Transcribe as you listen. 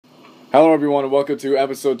Hello everyone and welcome to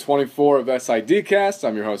episode 24 of SIDcast.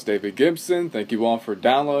 I'm your host David Gibson. Thank you all for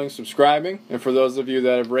downloading, subscribing, and for those of you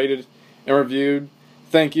that have rated and reviewed,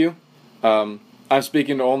 thank you. I'm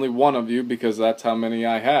speaking to only one of you because that's how many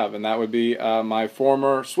I have, and that would be my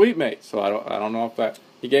former suite mate. So I don't know if that,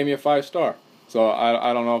 he gave me a 5-star. So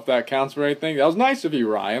I don't know if that counts for anything. That was nice of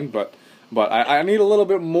you, Ryan, but I need a little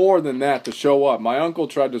bit more than that to show up. My uncle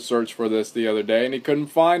tried to search for this the other day and he couldn't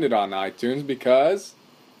find it on iTunes because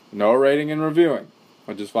no rating and reviewing,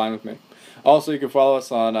 which is fine with me. Also, you can follow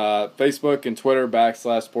us on Facebook and Twitter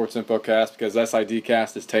 /SportsInfoCast because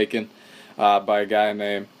SIDcast is taken by a guy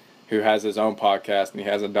named who has his own podcast and he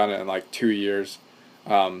hasn't done it in like 2 years.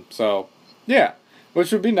 So, yeah,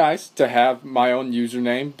 which would be nice to have my own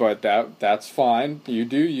username, but that's fine. You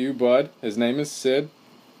do you, bud. His name is Sid.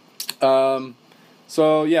 So,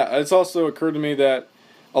 yeah, it's also occurred to me that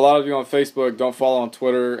a lot of you on Facebook don't follow on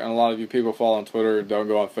Twitter, and a lot of you people follow on Twitter and don't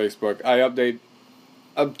go on Facebook. I update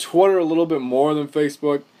Twitter a little bit more than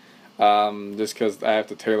Facebook, just because I have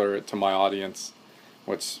to tailor it to my audience,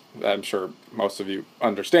 which I'm sure most of you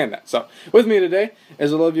understand that. So, with me today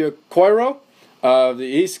is Olivia Coiro of the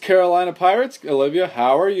East Carolina Pirates. Olivia,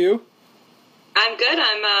 how are you? I'm good.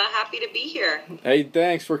 I'm happy to be here. Hey,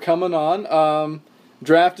 thanks for coming on.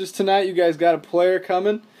 Draft is tonight. You guys got a player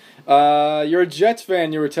coming. You're a Jets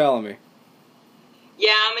fan, you were telling me.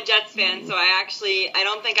 Yeah, I'm a Jets fan, so I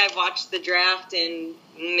don't think I've watched the draft in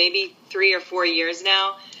maybe 3 or 4 years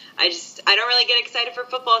now. I don't really get excited for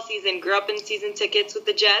football season. Grew up in season tickets with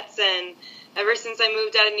the Jets, and ever since I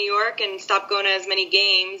moved out of New York and stopped going to as many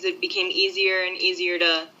games, it became easier and easier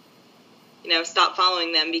to, stop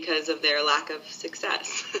following them because of their lack of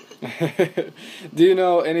success. Do you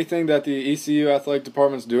know anything that the ECU athletic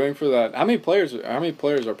department's doing for that? How many players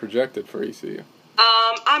are projected for ECU?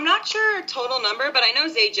 I'm not sure total number, but I know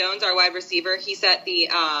Zay Jones, our wide receiver, he set the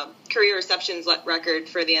career receptions record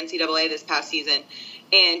for the NCAA this past season,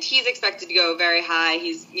 and he's expected to go very high.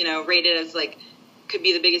 He's rated as could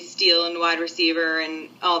be the biggest steal in wide receiver and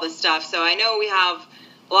all this stuff. So I know we have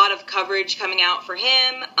a lot of coverage coming out for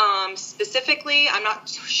him. Specifically, I'm not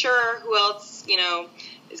sure who else,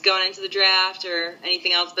 is going into the draft or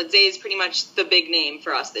anything else, but Zay is pretty much the big name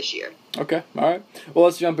for us this year. Okay, all right. Well,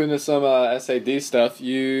 let's jump into some SAD stuff.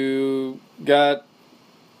 You got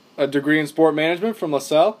a degree in sport management from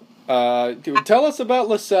LaSalle. Tell us about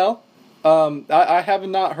LaSalle. I have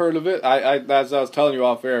not heard of it. As I was telling you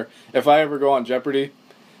off air, if I ever go on Jeopardy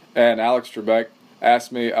and Alex Trebek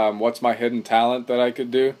asked me what's my hidden talent that I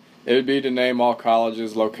could do, it would be to name all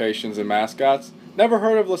colleges, locations, and mascots. Never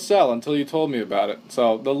heard of LaSalle until you told me about it.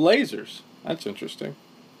 So, the Lasers. That's interesting.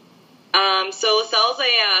 So LaSalle's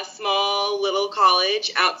a small little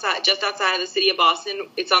college just outside of the city of Boston.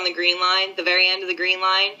 It's on the Green Line, the very end of the Green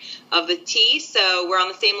Line of the T. So we're on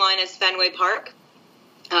the same line as Fenway Park.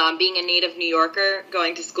 Being a native New Yorker,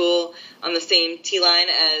 going to school on the same T line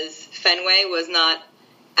as Fenway was not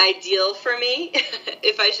ideal for me,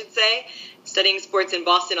 if I should say. Studying sports in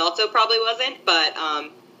Boston also probably wasn't, but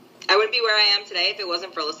I wouldn't be where I am today if it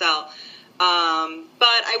wasn't for LaSalle.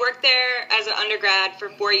 But I worked there as an undergrad for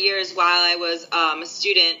 4 years while I was a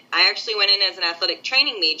student. I actually went in as an athletic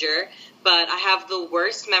training major, but I have the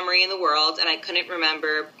worst memory in the world, and I couldn't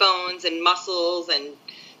remember bones and muscles and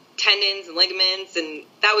tendons and ligaments, and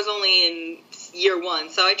that was only in year one.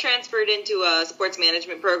 So I transferred into a sports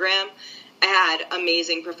management program. I had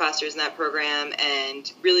amazing professors in that program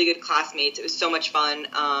and really good classmates. It was so much fun.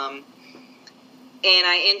 And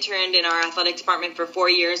I interned in our athletic department for 4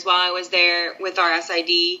 years while I was there with our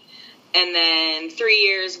SID. And then 3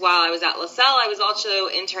 years while I was at LaSalle, I was also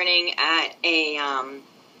interning at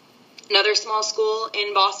another small school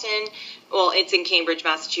in Boston. Well, it's in Cambridge,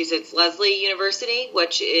 Massachusetts, Lesley University,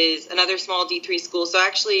 which is another small D3 school. So I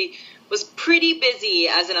actually was pretty busy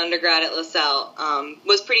as an undergrad at LaSalle.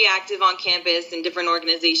 Was pretty active on campus in different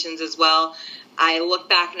organizations as well. I look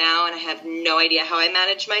back now and I have no idea how I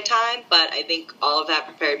managed my time, but I think all of that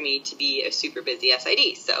prepared me to be a super busy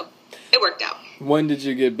SID, so it worked out. When did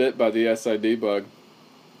you get bit by the SID bug?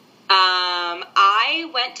 I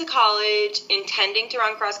went to college intending to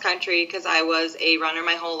run cross country because I was a runner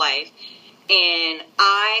my whole life, and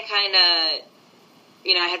I kind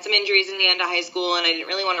of, I had some injuries in the end of high school and I didn't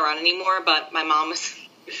really want to run anymore, but my mom was...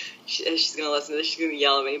 she's going to listen to this, she's going to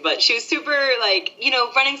yell at me, but she was super,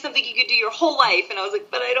 running something you could do your whole life, and I was like,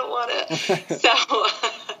 but I don't want to. So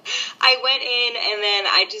I went in, and then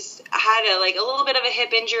I just had a little bit of a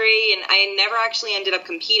hip injury, and I never actually ended up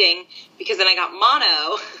competing, because then I got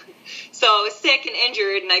mono, So I was sick and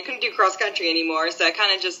injured, and I couldn't do cross country anymore. So I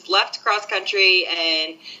kind of just left cross country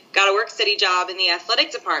and got a work study job in the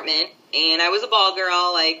athletic department. And I was a ball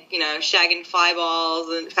girl, like, you know, shagging fly balls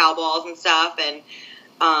and foul balls and stuff. And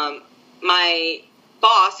my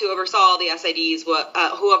boss, who oversaw all the SIDs,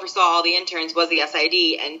 who oversaw all the interns, was the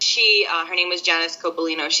SID, and she, her name was Janice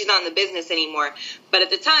Copolino. She's not in the business anymore, but at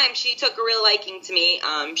the time, she took a real liking to me.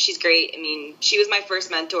 She's great. I mean, she was my first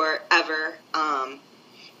mentor ever,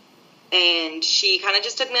 and she kind of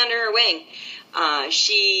just took me under her wing.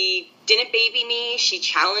 She didn't baby me. She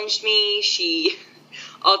challenged me. She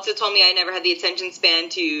also told me I never had the attention span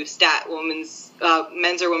to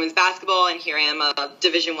men's or women's basketball, and here I am, a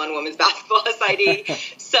Division I women's basketball SID.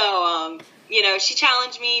 So, you know, she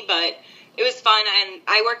challenged me, but it was fun, and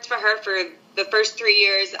I worked for her for the first 3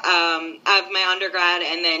 years of my undergrad,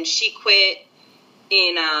 and then she quit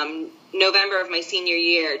in November of my senior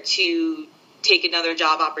year to take another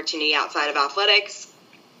job opportunity outside of athletics,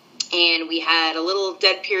 and we had a little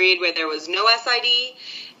dead period where there was no SID,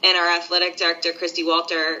 and our athletic director, Christy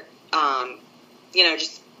Walter, you know,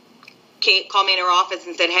 just called me in her office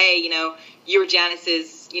and said, hey, you know, you were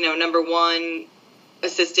Janice's, you know, number one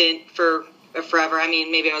assistant for forever. I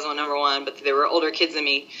mean, maybe I was on number one, but there were older kids than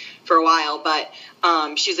me for a while. But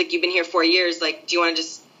she was like, you've been here 4 years. Like, do you want to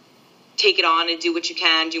just take it on and do what you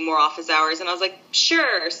can, do more office hours? And I was like,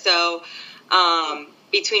 sure. So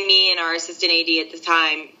between me and our assistant AD at the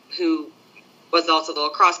time, who was also the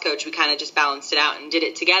lacrosse coach, we kind of just balanced it out and did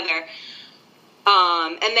it together.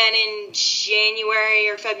 And then in January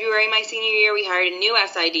or February, my senior year, we hired a new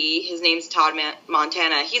SID. His name's Todd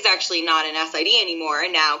Montana. He's actually not an SID anymore.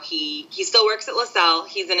 Now he still works at LaSalle.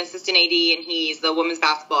 He's an assistant AD, and he's the women's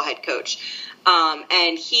basketball head coach.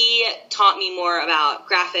 And he taught me more about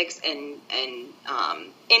graphics and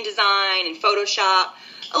InDesign and Photoshop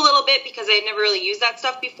a little bit, because I had never really used that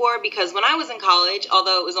stuff before, because when I was in college,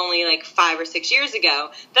 although it was only like 5 or 6 years ago,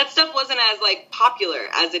 that stuff wasn't as like popular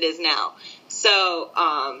as it is now. So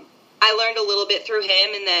I learned a little bit through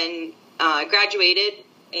him, and then graduated,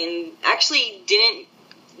 and actually didn't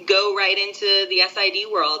go right into the SID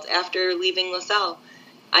world after leaving LaSalle.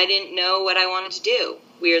 I didn't know what I wanted to do,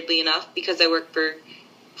 weirdly enough, because I worked for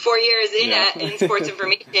 4 years in sports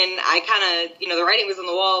information. I kind of, you know, the writing was on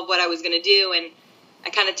the wall of what I was going to do, and I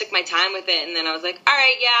kind of took my time with it, and then I was like, all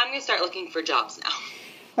right, yeah, I'm going to start looking for jobs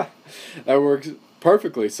now. That works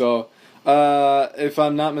perfectly. So, if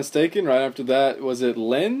I'm not mistaken, right after that, was it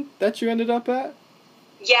Lynn that you ended up at?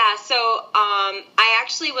 Yeah, so I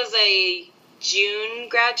actually was a June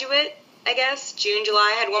graduate, I guess, June,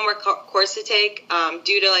 July. I had one more course to take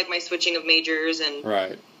due to, like, my switching of majors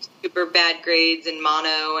and super bad grades and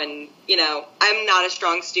mono, and, you know, I'm not a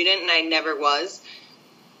strong student, and I never was.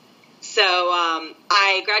 So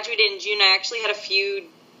I graduated in June. I actually had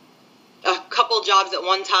a couple jobs at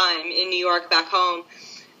one time in New York back home,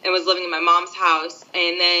 and was living in my mom's house.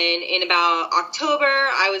 And then in about October,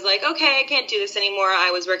 I was like, okay, I can't do this anymore. I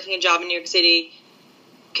was working a job in New York City,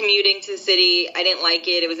 commuting to the city. I didn't like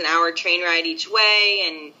it. It was an hour train ride each way,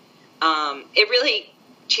 and it really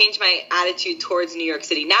changed my attitude towards New York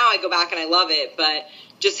City. Now I go back and I love it, but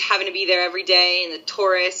just having to be there every day, and the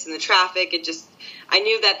tourists and the traffic, I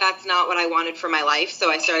knew that that's not what I wanted for my life, so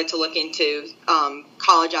I started to look into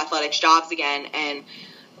college athletics jobs again. And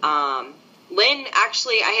Lynn,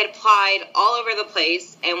 actually, I had applied all over the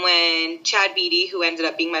place, and when Chad Beatty, who ended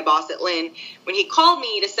up being my boss at Lynn, when he called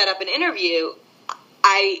me to set up an interview,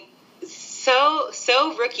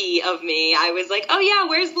 so rookie of me, I was like, oh yeah,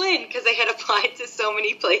 where's Lynn? Because I had applied to so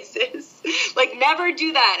many places. Like, never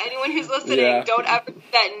do that. Anyone who's listening, don't ever do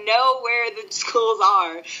that. Know where the schools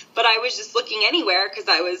are. But I was just looking anywhere, because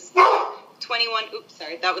I was 21. Oops,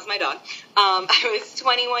 sorry, that was my dog. I was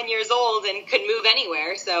 21 years old and could move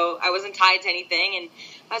anywhere, so I wasn't tied to anything. And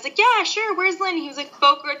I was like, yeah, sure, where's Lynn? He was like,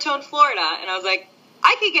 Boca Raton, Florida. And I was like,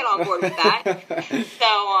 I could get on board with that. So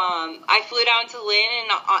I flew down to Lynn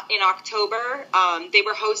in October. They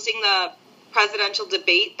were hosting the presidential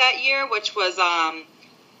debate that year, which was,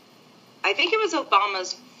 I think it was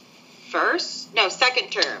Obama's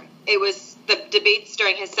second term. It was the debates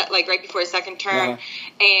during his, right before his second term. And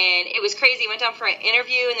it was crazy. Went down for an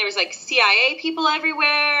interview, and there was, like, CIA people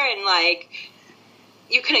everywhere, and, like,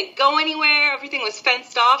 you couldn't go anywhere. Everything was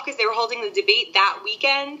fenced off because they were holding the debate that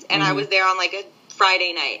weekend, and I was there on, like, a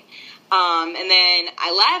Friday night. And then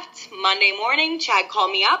I left Monday morning. Chad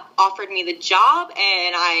called me up, offered me the job,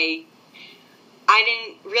 and I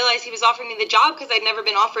didn't realize he was offering me the job because I'd never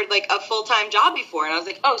been offered, like, a full-time job before. And I was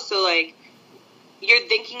like, oh, so, like, you're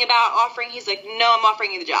thinking about offering? He's like, no, I'm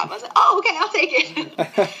offering you the job. I was like, oh, okay, I'll take it.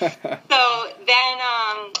 So then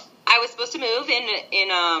I was supposed supposed to move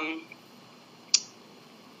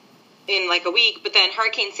in like a week, but then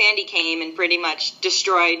Hurricane Sandy came and pretty much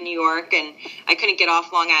destroyed New York, and I couldn't get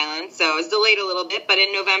off Long Island, so it was delayed a little bit. But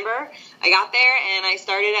in November, I got there and I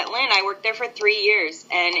started at Lynn. I worked there for 3 years,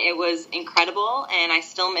 and it was incredible, and I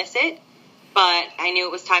still miss it. But I knew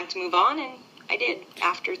it was time to move on, and I did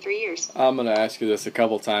after 3 years. I'm going to ask you this a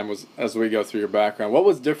couple times as we go through your background. What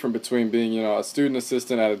was different between being, a student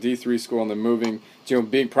assistant at a D3 school and then moving,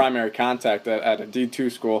 being primary contact at a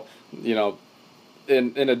D2 school,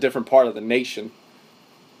 in a different part of the nation?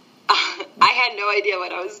 I had no idea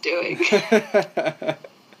what I was doing.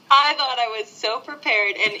 I thought I was so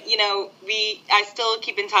prepared, and I still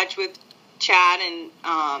keep in touch with Chad, and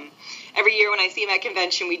every year when I see him at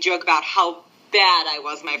convention, we joke about how bad I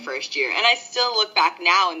was my first year, and I still look back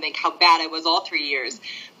now and think how bad I was all 3 years.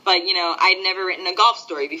 But I'd never written a golf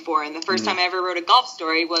story before, and the first time I ever wrote a golf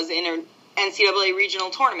story was in a NCAA regional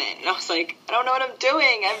tournament, and I was like, I don't know what I'm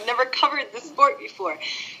doing. I've never covered this sport before.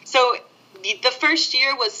 So the first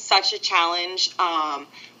year was such a challenge,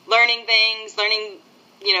 learning things, we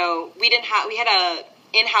had a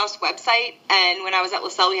in-house website, and when I was at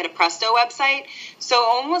LaSalle, we had a Presto website, so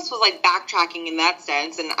almost was like backtracking in that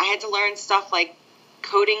sense, and I had to learn stuff like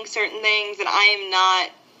coding certain things, and I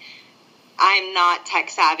am not tech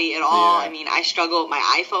savvy at all. Yeah. I mean, I struggle with my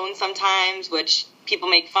iPhone sometimes, which people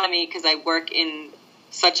make fun of me because I work in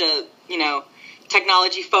such a,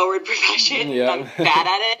 technology forward profession. Yeah. I'm bad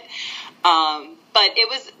at it. But it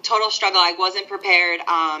was total struggle. I wasn't prepared.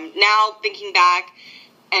 Now thinking back,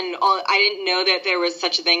 and I didn't know that there was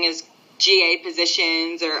such a thing as GA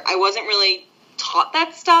positions, or I wasn't really taught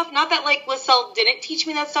that stuff. Not that like LaSalle didn't teach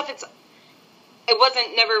me that stuff. It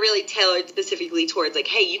wasn't never really tailored specifically towards like,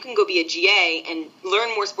 hey, you can go be a GA and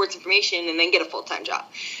learn more sports information and then get a full-time job.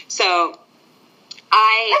 So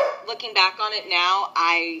looking back on it now,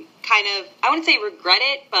 I wouldn't say regret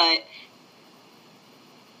it, but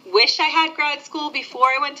wish I had grad school before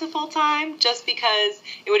I went to full-time, just because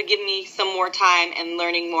it would have given me some more time and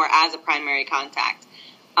learning more as a primary contact.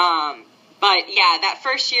 But yeah, that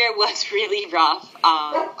first year was really rough.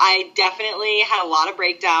 I definitely had a lot of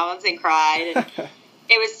breakdowns and cried. And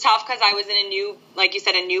it was tough because I was in a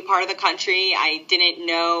new part of the country. I didn't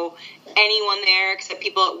know anyone there except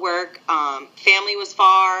people at work. Family was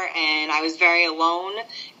far, and I was very alone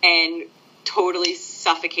and totally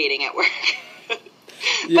suffocating at work.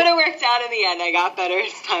 Yeah. But it worked out in the end. I got better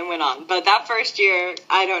as time went on. But that first year,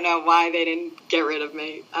 I don't know why they didn't get rid of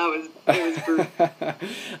me. It was brutal.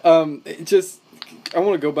 I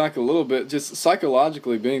want to go back a little bit. Just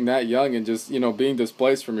psychologically, being that young and just being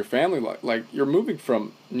displaced from your family, like you're moving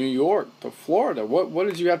from New York to Florida. What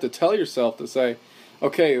did you have to tell yourself to say,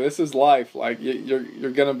 okay, this is life. Like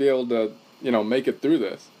you're gonna be able to make it through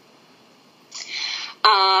this?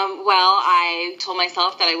 Well, I told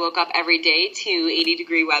myself that I woke up every day to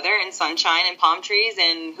 80-degree weather and sunshine and palm trees,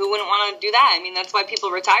 and who wouldn't want to do that? I mean, that's why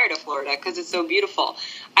people retire to Florida, because it's so beautiful.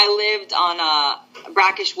 I lived on a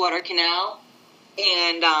brackish water canal,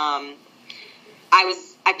 and I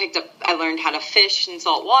learned how to fish in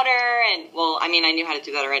salt water, and, well, I mean, I knew how to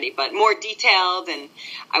do that already, but more detailed, and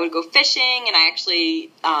I would go fishing, and I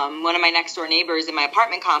actually, one of my next-door neighbors in my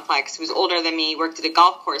apartment complex, who was older than me, worked at a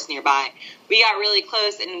golf course nearby. We got really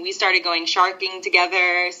close, and we started going sharking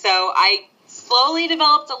together, so I slowly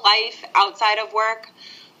developed a life outside of work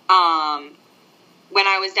when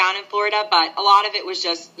I was down in Florida, but a lot of it was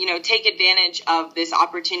just, take advantage of this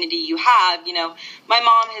opportunity you have. My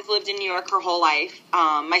mom has lived in New York her whole life.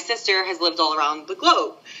 My sister has lived all around the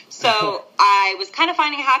globe. So I was kind of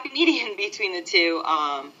finding a happy median between the two.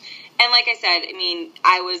 And like I said, I mean,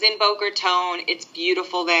 I was in Boca Raton. It's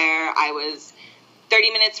beautiful there. I was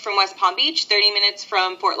 30 minutes from West Palm Beach, 30 minutes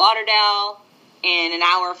from Fort Lauderdale, and an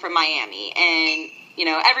hour from Miami. And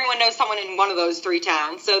everyone knows someone in one of those three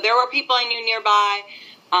towns. So there were people I knew nearby.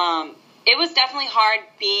 It was definitely hard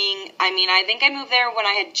I think I moved there when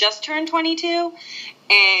I had just turned 22.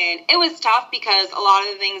 And it was tough because a lot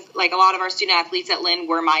of the things, like a lot of our student athletes at Lynn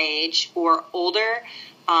were my age or older.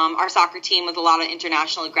 Our soccer team was a lot of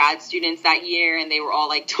international grad students that year, and they were all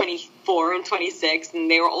like 24 and 26, and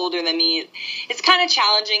they were older than me. It's kind of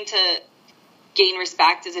challenging to gain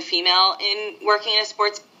respect as a female in working in a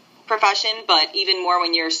sports profession, but even more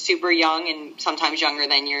when you're super young and sometimes younger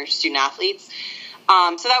than your student athletes.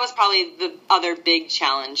 So that was probably the other big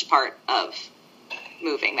challenge part of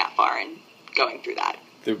moving that far and going through that.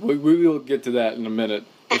 We will get to that in a minute.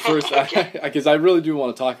 But first, Okay. Because I really do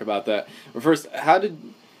want to talk about that. But first, how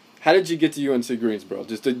did you get to UNC Greensboro?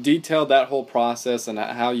 Just to detail that whole process and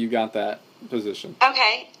how you got that position.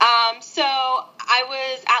 Okay. So I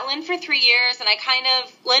was at Lynn for 3 years, and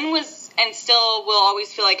Lynn was and still will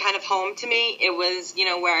always feel like kind of home to me. It was,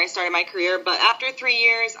 where I started my career. But after 3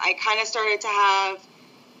 years, I kind of started to have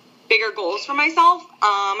bigger goals for myself.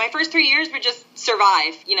 My first 3 years were just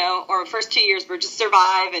survive, or first 2 years were just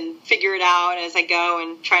survive and figure it out as I go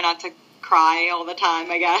and try not to cry all the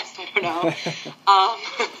time, I guess. I don't know.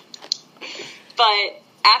 But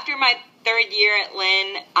after my third year at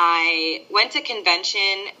Lynn, I went to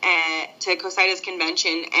to COSIDA's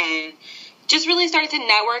convention, and just really started to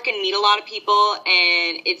network and meet a lot of people.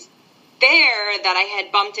 And it's there that I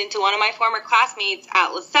had bumped into one of my former classmates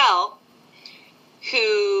at LaSalle,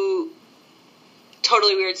 who,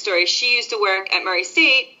 totally weird story, she used to work at Murray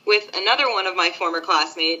State with another one of my former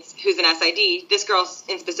classmates who's an SID. This girl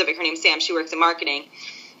in specific, her name's Sam, she works in marketing.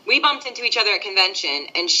 We bumped into each other at convention,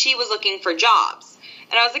 and she was looking for jobs.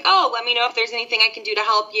 And I was like, oh, let me know if there's anything I can do to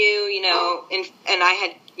help you, and I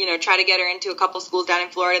had, tried to get her into a couple schools down in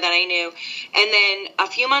Florida that I knew. And then a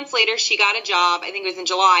few months later, she got a job, I think it was in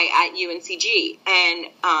July, at UNCG.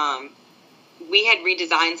 And we had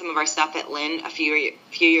redesigned some of our stuff at Lynn a few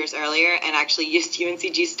years earlier and actually used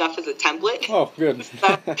UNCG stuff as a template. Oh, good.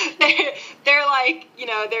 So they're like,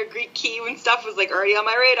 their Greek key and stuff was like already on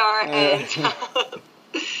my radar. And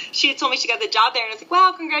she had told me she got the job there, and I was like,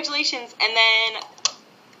 wow, congratulations. And then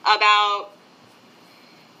about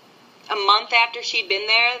a month after she'd been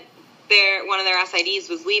there, one of their SIDs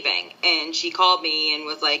was leaving, and she called me and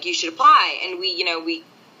was like, you should apply. And we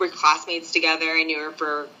were classmates together. I knew her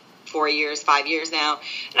for 4 years, 5 years now.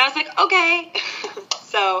 And I was like, okay.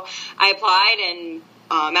 So I applied,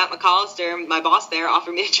 and Matt McAllister, my boss there,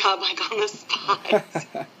 offered me a job like on the spot.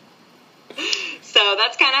 So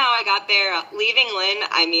that's kind of how I got there. Leaving Lynn,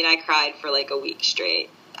 I cried for like a week straight.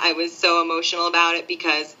 I was so emotional about it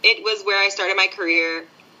because it was where I started my career,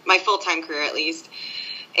 my full-time career at least.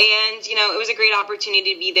 And, it was a great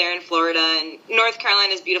opportunity to be there in Florida. And North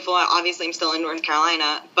Carolina is beautiful. Obviously, I'm still in North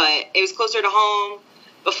Carolina, but it was closer to home.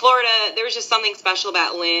 But Florida, there was just something special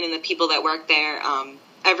about Lynn and the people that worked there.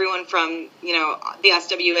 Everyone from, the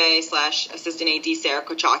SWA/assistant AD, Sarah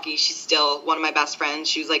Kochaki, she's still one of my best friends.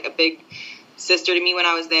 She was like a big sister to me when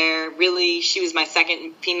I was there. Really, she was my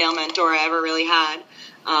second female mentor I ever really had.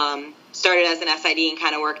 Started as an SID and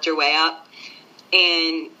kind of worked her way up.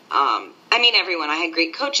 And, everyone. I had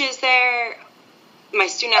great coaches there. My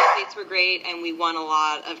student athletes were great, and we won a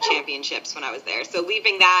lot of championships when I was there. So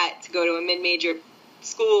leaving that to go to a mid-major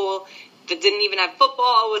school that didn't even have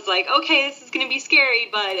football was like, okay, this is going to be scary,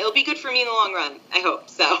 but it'll be good for me in the long run, I hope.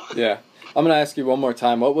 So yeah. I'm going to ask you one more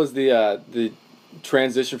time, what was the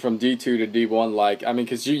transition from D2 to D1 like?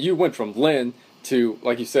 Because you went from Lynn to,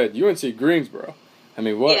 like you said, UNC Greensboro.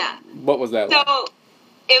 What was that like? So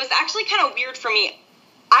it was actually kind of weird for me.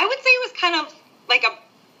 I would say it was kind of like a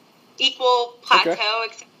equal plateau, okay.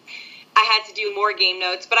 Except I had to do more game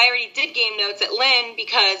notes, but I already did game notes at Lynn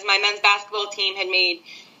because my men's basketball team had made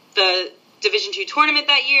the Division II tournament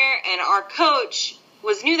that year, and our coach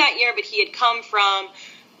was new that year, but he had come from,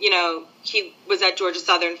 he was at Georgia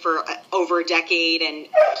Southern for over a decade, and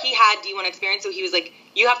he had D1 experience, so he was like,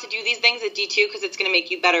 you have to do these things at D2 because it's going to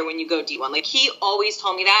make you better when you go D1. Like, he always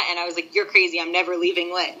told me that, and I was like, you're crazy, I'm never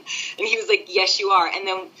leaving Lynn. And he was like, yes, you are. And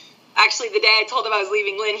then actually, the day I told him I was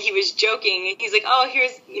leaving Lynn, he was joking. He's like, oh,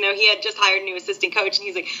 here's, he had just hired a new assistant coach, and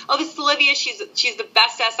he's like, oh, this is Olivia. She's the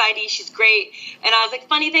best SID. She's great. And I was like,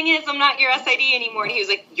 funny thing is, I'm not your SID anymore. And he was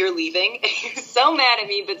like, you're leaving. And he was so mad at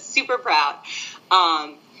me, but super proud.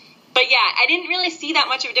 But yeah, I didn't really see that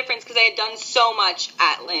much of a difference because I had done so much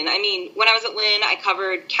at Lynn. When I was at Lynn, I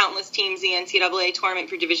covered countless teams, the NCAA tournament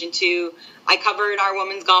for Division II. I covered our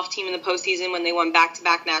women's golf team in the postseason when they won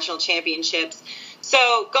back-to-back national championships.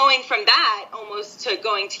 So going from that almost to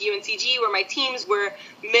going to UNCG, where my teams were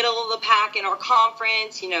middle of the pack in our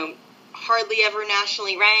conference, hardly ever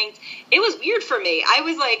nationally ranked, it was weird for me. I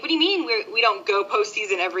was like, what do you mean we don't go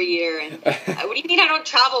postseason every year? And what do you mean I don't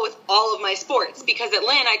travel with all of my sports? Because at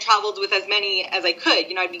Lynn, I traveled with as many as I could.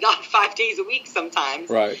 I'd be gone 5 days a week sometimes.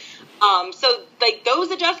 Right. So,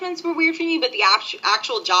 those adjustments were weird for me, but the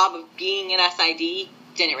actual job of being an SID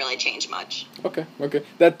didn't really change much. Okay.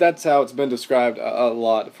 That's how it's been described a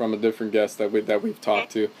lot from a different guest that we've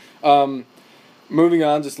talked to. Moving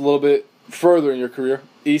on just a little bit further in your career,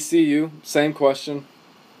 ECU, same question.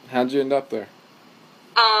 How'd you end up there?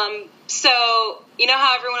 So you know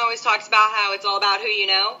how everyone always talks about how it's all about who you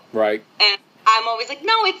know? Right. And I'm always like,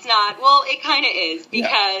 no, it's not. Well, it kind of is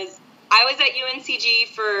because I was at UNCG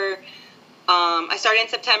for I started in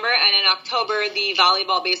September, and in October, the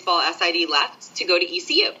volleyball, baseball SID left to go to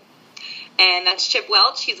ECU. and that's Chip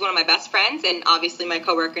Welch. He's one of my best friends and obviously my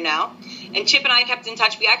coworker now. And Chip and I kept in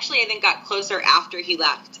touch. We actually, I think, got closer after he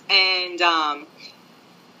left. And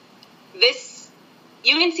this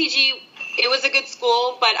UNCG, it was a good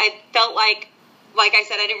school, but I felt like I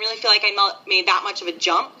said, I didn't really feel like I made that much of a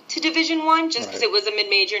jump to Division I just because it was a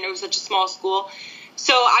mid-major and it was such a small school.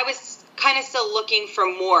 So I was kind of still looking for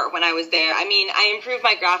more when I was there. I mean, I improved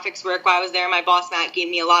my graphics work while I was there. My boss, Matt, gave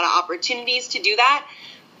me a lot of opportunities to do that.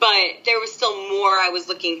 But there was still more I was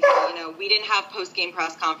looking for. You know, we didn't have post-game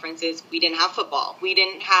press conferences. We didn't have football. We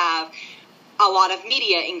didn't have a lot of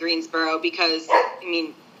media in Greensboro because, I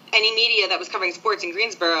mean, any media that was covering sports in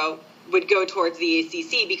Greensboro would go towards the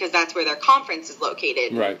ACC because that's where their conference is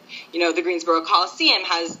located. Right. You know, the Greensboro Coliseum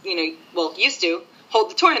has, used to hold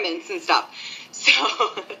the tournaments and stuff. So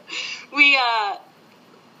we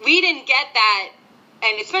didn't get that,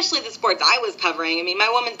 and especially the sports I was covering. I mean, my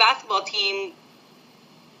women's basketball team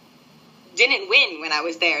didn't win when I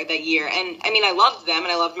was there that year. And, I mean, I loved them,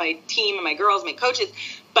 and I loved my team and my girls, my coaches,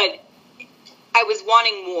 but I was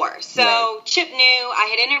wanting more. So Chip knew. I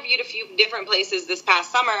had interviewed a few different places this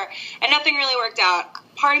past summer, and nothing really worked out.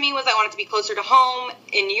 Part of me was I wanted to be closer to home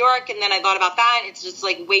in New York, and then I thought about that. It's just,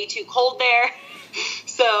 like, way too cold there.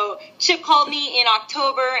 So Chip called me in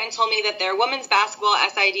October and told me that their women's basketball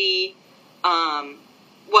SID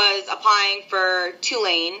was applying for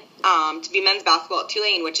Tulane to be men's basketball at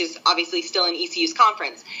Tulane, which is obviously still in ECU's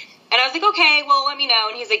conference. And I was like, okay, well, let me know.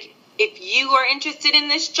 And he's like, if you are interested in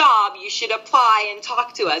this job, you should apply and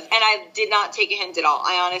talk to us. And I did not take a hint at all.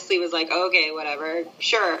 I honestly was like, okay, whatever,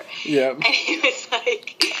 sure. Yeah. And he was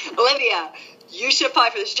like, Olivia, you should apply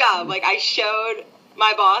for this job. Like, I showed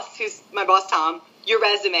my boss, who's my boss, Tom, your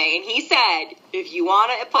resume. And he said, if you want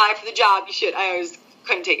to apply for the job, you should. I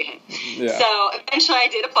couldn't take a hint. Yeah. So eventually I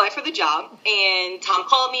did apply for the job. And Tom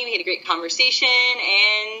called me. We had a great conversation.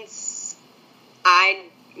 And I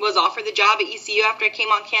was offered the job at ECU after I came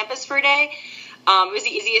on campus for a day. It was the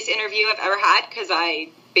easiest interview I've ever had because I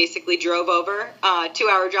basically drove over,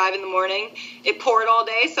 2-hour drive in the morning. It poured all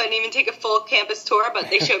day, so I didn't even take a full campus tour, but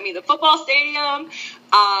they showed me the football stadium.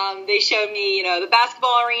 They showed me, the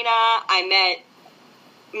basketball arena. I met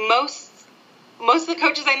most of the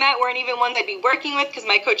coaches I met weren't even ones I'd be working with because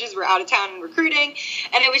my coaches were out of town and recruiting.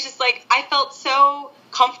 And it was just like, I felt so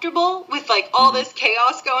comfortable with like all this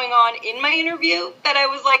chaos going on in my interview that I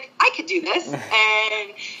was like, I could do this.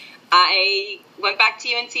 And I went back to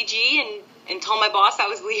UNCG and told my boss I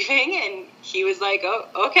was leaving, and he was like,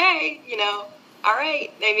 oh, okay, all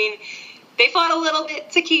right. I mean, they fought a little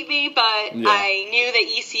bit to keep me, but I knew that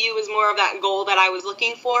ECU was more of that goal that I was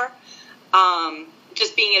looking for.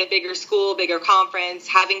 Just being at a bigger school, bigger conference,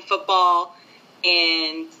 having football,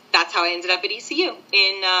 and that's how I ended up at ECU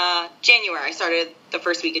in January. I started the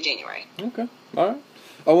first week of January. Okay, all right.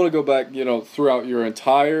 I want to go back, throughout your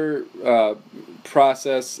entire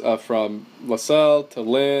process from LaSalle to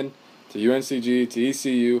Lynn to UNCG to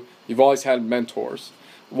ECU. You've always had mentors.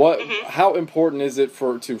 How important is it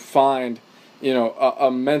to find, a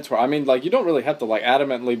mentor? I mean, like, you don't really have to like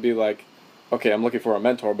adamantly be like, okay, I'm looking for a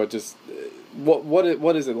mentor, but just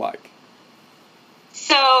what is it like?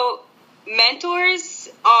 So mentors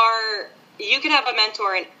are, you can have a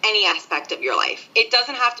mentor in any aspect of your life. It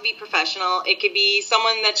doesn't have to be professional. It could be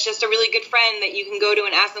someone that's just a really good friend that you can go to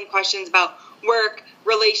and ask them questions about work,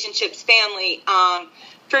 relationships, family.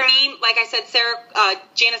 For me, like I said,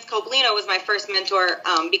 Janice Coblino was my first mentor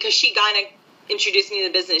because she kind of introduced me to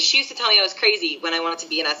the business. She used to tell me I was crazy when I wanted to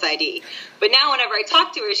be an SID. But now whenever I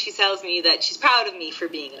talk to her, she tells me that she's proud of me for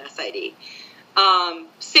being an SID.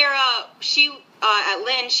 Sarah, she at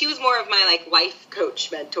Lynn, she was more of my like life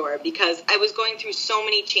coach mentor because I was going through so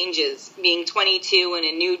many changes, being 22 in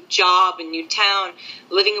a new job, a new town,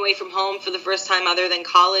 living away from home for the first time other than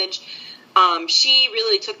college. She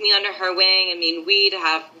really took me under her wing. I mean, we'd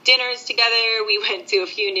have dinners together. We went to a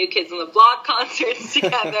few New Kids on the Block concerts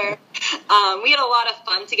together. We had a lot of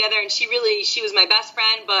fun together, and she was my best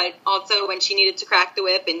friend, but also when she needed to crack the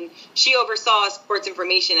whip, and she oversaw sports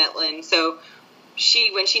information at Lynn. So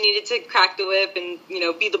when she needed to crack the whip and,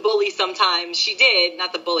 be the bully sometimes, she did.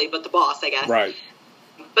 Not the bully, but the boss, I guess. Right.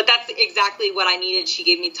 But that's exactly what I needed. She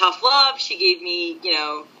gave me tough love. She gave me,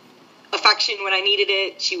 affection when I needed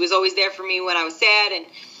it. She was always there for me when I was sad, and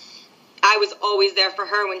I was always there for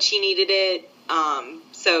her when she needed it.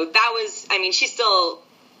 So that was, she's still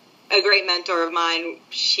a great mentor of mine.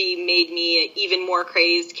 She made me an even more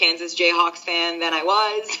crazed Kansas Jayhawks fan than I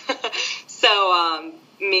was. So,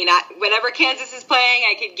 whenever Kansas is playing,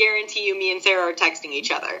 I could guarantee you me and Sarah are texting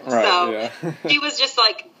each other. Right, so yeah. she was just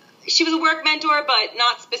like, she was a work mentor, but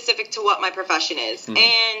not specific to what my profession is. Mm-hmm.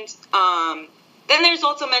 And, then there's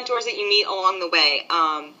also mentors that you meet along the way.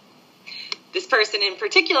 This person in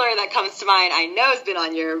particular that comes to mind, I know has been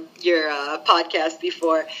on your podcast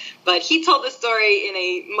before, but he told the story in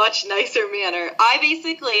a much nicer manner. I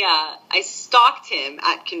basically, I stalked him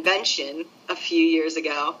at convention a few years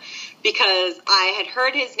ago because I had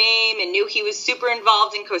heard his name and knew he was super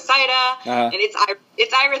involved in COSIDA, and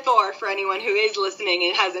it's Ira Thor for anyone who is listening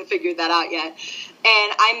and hasn't figured that out yet. And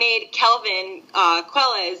I made Kelvin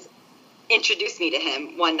Quelez introduce me to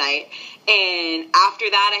him one night, and after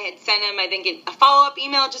that I had sent him, I think, a follow-up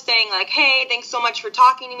email just saying, like, hey, thanks so much for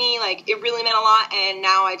talking to me, like, it really meant a lot. And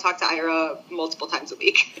now I talk to Ira multiple times a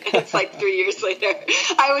week. It's like 3 years later.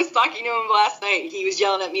 I was talking to him last night. He was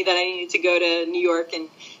yelling at me that I needed to go to New York and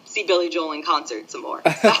see Billy Joel in concert some more.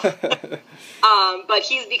 So, but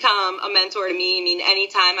he's become a mentor to me. I mean,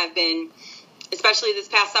 anytime I've been, especially this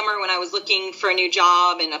past summer when I was looking for a new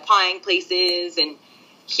job and applying places, and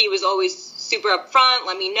he was always super upfront,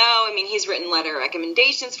 let me know. I mean, he's written letter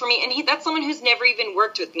recommendations for me, and that's someone who's never even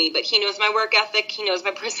worked with me, but he knows my work ethic, he knows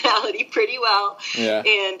my personality pretty well. Yeah.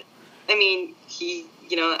 And, I mean,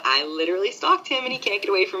 I literally stalked him, and he can't get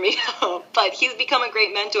away from me now. But he's become a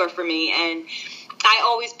great mentor for me, and I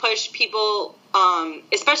always push people,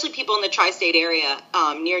 especially people in the tri-state area,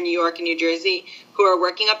 near New York and New Jersey, who are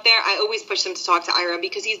working up there. I always push them to talk to Ira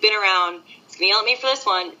because he's been around, he's going to yell at me for this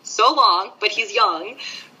one, so long, but he's young.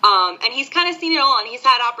 And he's kind of seen it all, and he's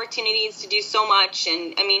had opportunities to do so much.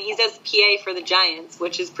 And, I mean, he does PA for the Giants,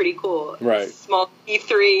 which is pretty cool. Right. Small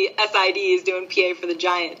E3 SID is doing PA for the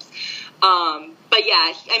Giants. But,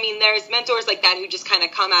 yeah, I mean, there's mentors like that who just kind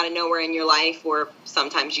of come out of nowhere in your life, or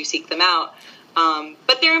sometimes you seek them out.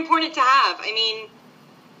 But they're important to have. I mean,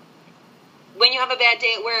 when you have a bad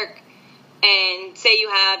day at work, and say you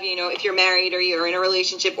have, if you're married or you're in a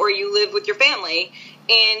relationship or you live with your family,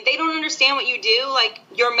 and they don't understand what you do, like,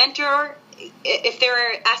 your mentor, if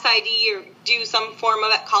they're SID or do some form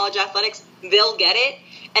of college athletics, they'll get it.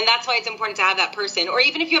 And that's why it's important to have that person. Or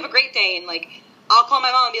even if you have a great day, and, like, I'll call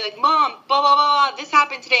my mom and be like, Mom, blah, blah, blah, this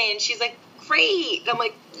happened today. And she's like, great. I'm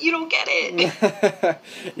like, you don't get it.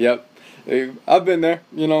 Yep. I've been there,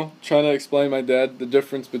 trying to explain my dad the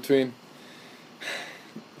difference between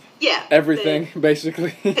everything,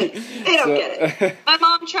 basically. They don't get it. My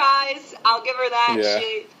mom tries. I'll give her that.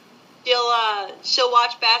 Yeah. She'll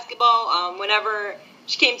watch basketball. Whenever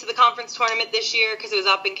she came to the conference tournament this year, because it was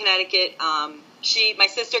up in Connecticut, my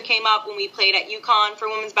sister came up when we played at UConn for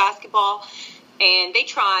women's basketball, and they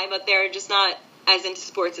try, but they're just not as into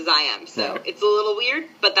sports as I am. So It's a little weird,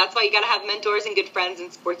 but that's why you got to have mentors and good friends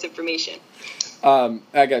in sports information.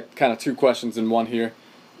 I got kind of two questions in one here.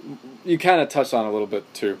 You kind of touched on it a little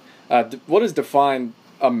bit too. What does define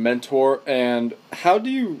a mentor, and how do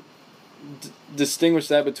you distinguish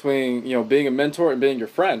that between being a mentor and being your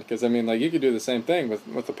friend? Because I mean, like, you could do the same thing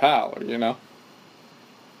with a pal, or You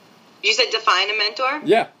said define a mentor?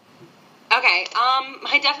 Yeah. Okay.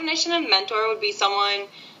 My definition of mentor would be someone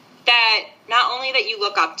that not only that you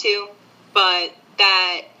look up to, but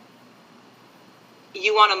that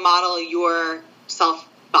you want to model yourself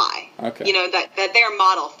by. Okay. That they're a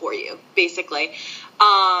model for you, basically.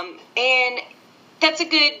 And that's a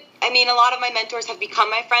lot of my mentors have become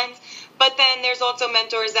my friends, but then there's also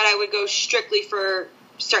mentors that I would go strictly for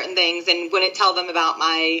certain things and wouldn't tell them about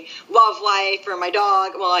my love life or my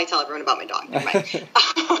dog. Well, I tell everyone about my dog. Never mind.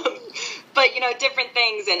 But, different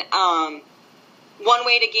things. And one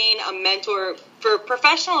way to gain a mentor for a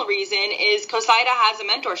professional reason is COSIDA has a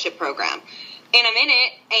mentorship program. And I'm in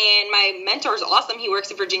it, and my mentor's awesome. He works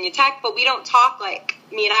at Virginia Tech, but we don't talk like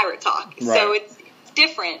me and Ira talk. Right. So it's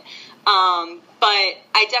different. But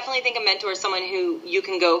I definitely think a mentor is someone who you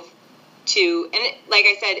can go to. And like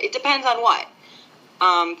I said, it depends on what.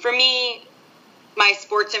 For me, my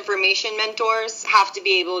sports information mentors have to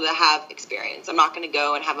be able to have experience. I'm not going to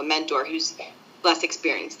go and have a mentor who's less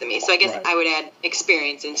experienced than me. So I guess I would add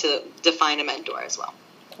experience into define a mentor as well.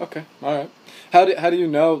 Okay. All right. How do you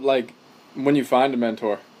know, like, when you find a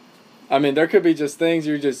mentor? I mean, there could be just things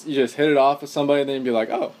you just hit it off with somebody and then you'd be like,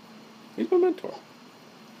 oh, he's my mentor.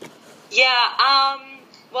 Yeah,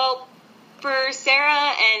 well, for Sarah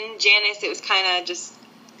and Janice, it was kind of just,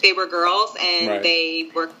 they were girls, and they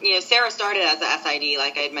were, Sarah started as a SID,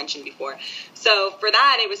 like I had mentioned before. So for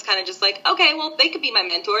that, it was kind of just like, okay, well, they could be my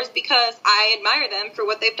mentors because I admire them for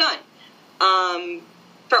what they've done.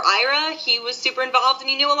 For Ira, he was super involved and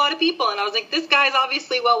he knew a lot of people. And I was like, this guy's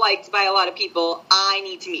obviously well-liked by a lot of people. I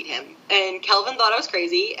need to meet him. And Kelvin thought I was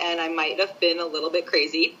crazy, and I might have been a little bit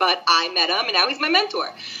crazy, but I met him, and now he's my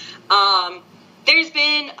mentor. there's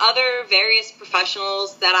been other various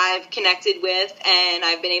professionals that I've connected with and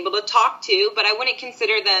I've been able to talk to, but I wouldn't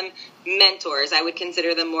consider them mentors. I would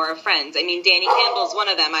consider them more of friends. I mean, Danny Campbell's one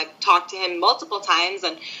of them. I've talked to him multiple times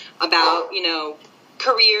about,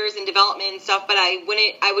 careers and development and stuff, but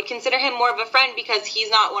I would consider him more of a friend because he's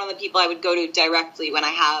not one of the people I would go to directly when I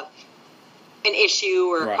have an issue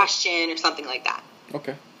or a question or something like that.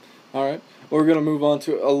 Okay. All right. Well, we're going to move on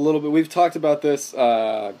to a little bit. We've talked about this,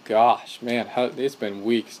 it's been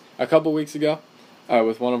weeks. A couple weeks ago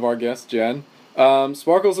with one of our guests, Jen.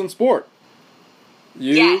 Sparkles in Sport.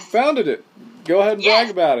 You founded it. Go ahead and brag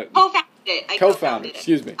about it. Co-founded it. Co-founded,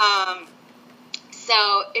 excuse me.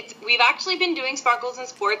 So we've actually been doing Sparkles in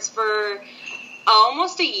Sports for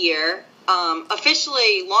almost a year.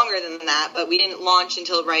 Officially longer than that, but we didn't launch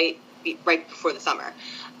until right before the summer.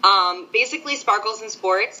 Basically, Sparkles in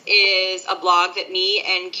Sports is a blog that me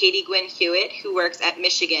and Katie Gwynn Hewitt, who works at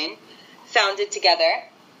Michigan, founded together.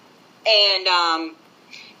 And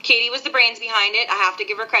Katie was the brains behind it. I have to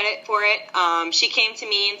give her credit for it. She came to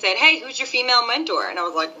me and said, "Hey, who's your female mentor?" And I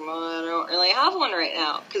was like, "Well, I don't really have one right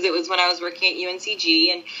now," because it was when I was working at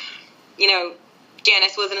UNCG, and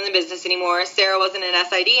Janice wasn't in the business anymore. Sarah wasn't in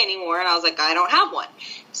SID anymore, and I was like, I don't have one.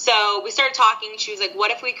 So we started talking. She was like, "What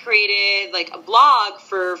if we created like a blog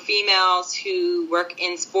for females who work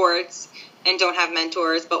in sports and don't have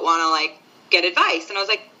mentors but want to like get advice?" And I was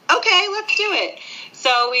like, "Okay, let's do it."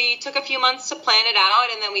 So we took a few months to plan it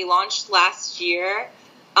out, and then we launched last year.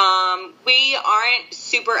 We aren't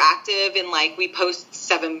super active in like we post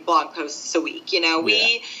 7 blog posts a week.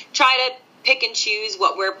 We try to pick and choose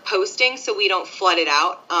what we're posting so we don't flood it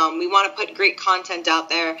out. We want to put great content out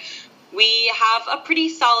there. We have a pretty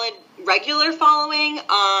solid regular following, but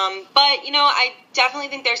I definitely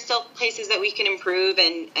think there's still places that we can improve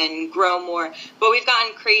and grow more. But we've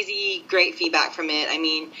gotten crazy great feedback from it. I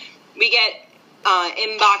mean, we get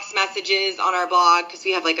inbox messages on our blog because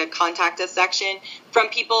we have like a contact us section from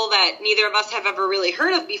people that neither of us have ever really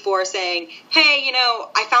heard of before saying, "Hey,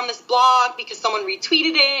 I found this blog because someone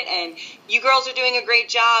retweeted it and you girls are doing a great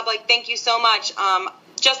job. Like, thank you so much."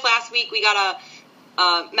 Just last week we got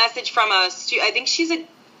a message from a student. I think she's a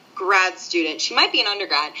grad student. She might be an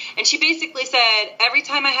undergrad. And she basically said, "Every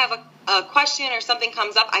time I have a question or something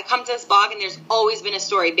comes up, I come to this blog and there's always been a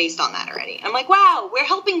story based on that already." I'm like, wow, we're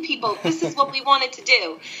helping people. This is what we wanted to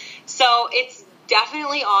do. So it's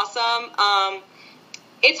definitely awesome.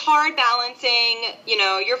 It's hard balancing,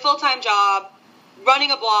 your full-time job,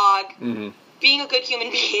 running a blog, being a good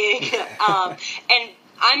human being. And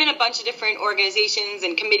I'm in a bunch of different organizations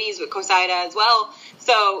and committees with COSIDA as well.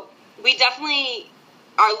 So we definitely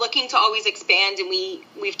are looking to always expand, and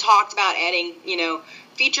we've talked about adding,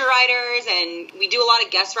 feature writers, and we do a lot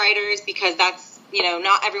of guest writers because that's,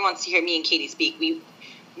 not everyone wants to hear me and Katie speak. We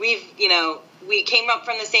came up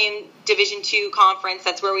from the same Division II conference.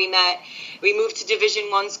 That's where we met. We moved to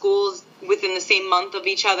Division I schools within the same month of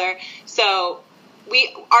each other. So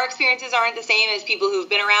our experiences aren't the same as people who've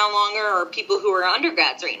been around longer or people who are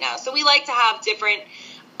undergrads right now. So we like to have different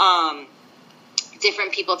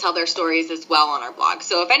people tell their stories as well on our blog.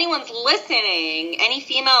 So if anyone's listening, any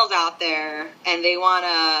females out there, and they want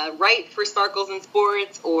to write for Sparkles in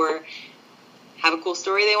Sports or have a cool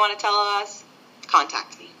story they want to tell us,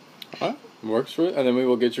 contact me. All right. Works for it. And then we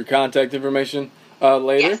will get your contact information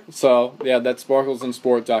later. Yes. So, yeah, that's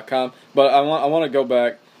sparklesinsport.com. But I want to go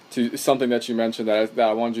back to something that you mentioned that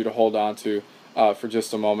I wanted you to hold on to for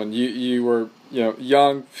just a moment. You were,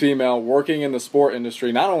 young female working in the sport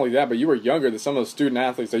industry. Not only that, but you were younger than some of the student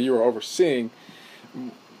athletes that you were overseeing.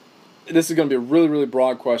 This is going to be a really, really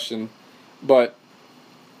broad question, but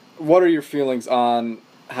what are your feelings on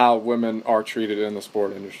how women are treated in the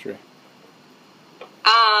sport industry?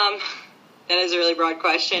 That is a really broad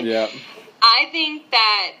question. Yeah. I think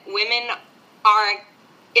that women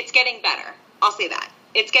it's getting better. I'll say that.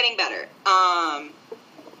 It's getting better.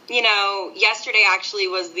 Yesterday actually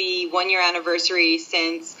was the 1-year anniversary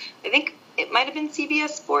since, I think it might have been CBS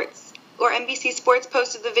Sports or NBC Sports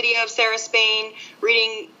posted the video of Sarah Spain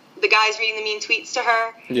reading the mean tweets to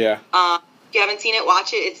her. Yeah. If you haven't seen it,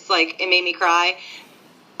 watch it. It's like, it made me cry.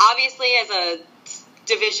 Obviously, as a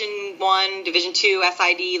Division I, Division II,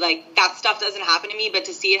 SID, like, that stuff doesn't happen to me, but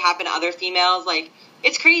to see it happen to other females, like,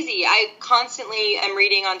 it's crazy. I constantly am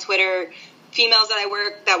reading on Twitter females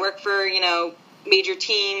that work for, major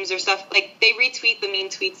teams or stuff, like, they retweet the mean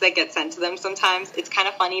tweets that get sent to them sometimes. It's kind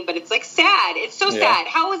of funny, but it's, like, sad. It's so sad.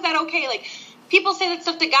 How is that okay? Like, people say that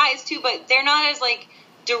stuff to guys, too, but they're not as, like,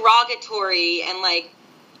 derogatory and, like,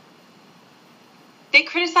 they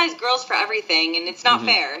criticize girls for everything, and it's not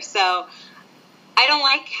fair. So I don't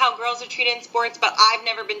like how girls are treated in sports, but I've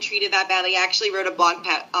never been treated that badly. I actually wrote a blog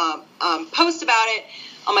post about it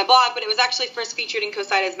on my blog, but it was actually first featured in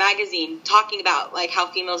Cosida's magazine, talking about like how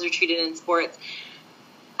females are treated in sports.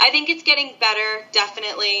 I think it's getting better,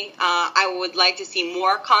 definitely. I would like to see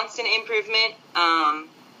more constant improvement, but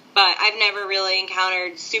I've never really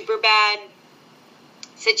encountered super bad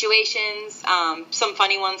situations. Some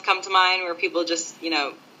funny ones come to mind where people just,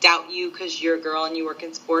 doubt you because you're a girl and you work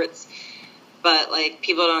in sports. But, like,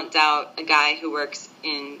 people don't doubt a guy who works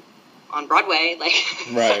on Broadway. Like,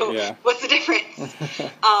 right, so yeah. What's the difference?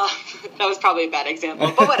 That was probably a bad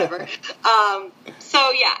example, but whatever.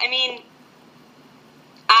 So, yeah, I mean,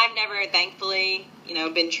 I've never, thankfully,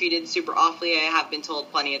 been treated super awfully. I have been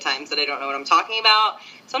told plenty of times that I don't know what I'm talking about.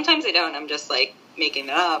 Sometimes I don't. I'm just, like, making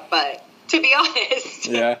it up. But to be honest.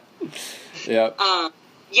 Yeah. Yeah.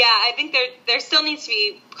 Yeah, I think there still needs to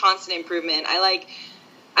be constant improvement. I like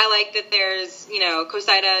that there's,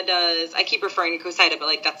 COSIDA does, I keep referring to COSIDA, but,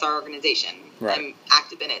 like, that's our organization. Right. I'm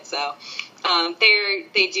active in it. So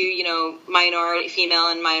they do, female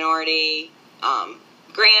and minority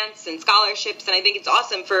grants and scholarships, and I think it's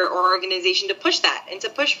awesome for our organization to push that and to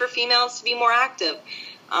push for females to be more active.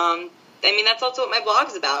 That's also what my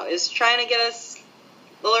blog's about, is trying to get us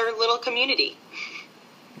our little community.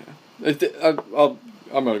 Yeah.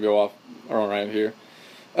 I'm going to go off our own rant here.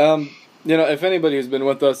 If anybody who's been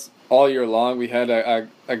with us all year long, we had a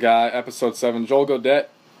guy, episode 7, Joel Godet.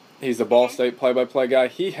 He's a Ball State play-by-play guy.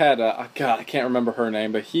 He had I can't remember her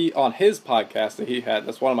name, but he, on his podcast that he had,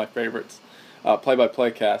 that's one of my favorites,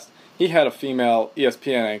 play-by-play cast, he had a female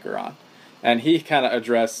ESPN anchor on. And he kind of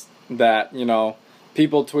addressed that,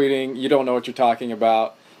 people tweeting, you don't know what you're talking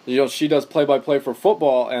about. She does play-by-play for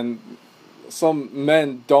football, and some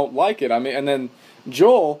men don't like it. And then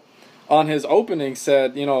Joel, on his opening,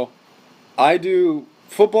 said, I do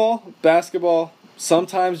football, basketball,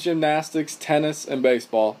 sometimes gymnastics, tennis, and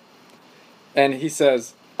baseball. And he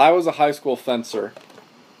says, I was a high school fencer.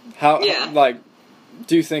 Do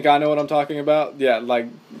you think I know what I'm talking about? Yeah,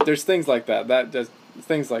 there's things like that.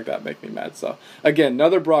 Things like that make me mad. So, again,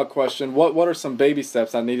 another broad question. What are some baby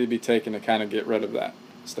steps I need to be taking to kind of get rid of that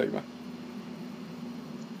stigma?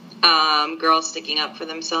 Girls sticking up for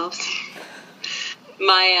themselves.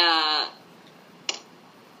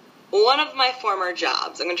 One of my former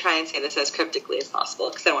jobs, I'm going to try and say this as cryptically as possible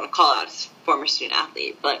because I want to call out a former student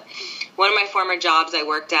athlete, but one of my former jobs I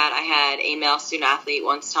worked at, I had a male student athlete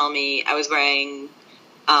once tell me I was wearing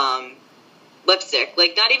lipstick,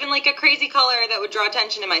 like not even like a crazy color that would draw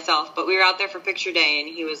attention to myself, but we were out there for picture day and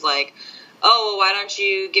he was like, oh, well, why don't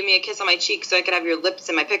you give me a kiss on my cheek so I could have your lips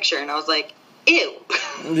in my picture? And I was like, ew.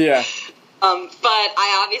 Yeah. But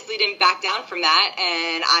I obviously didn't back down from that,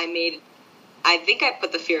 and I think I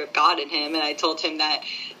put the fear of God in him, and I told him that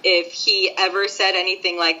if he ever said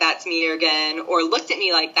anything like that to me again or looked at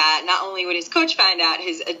me like that, not only would his coach find out,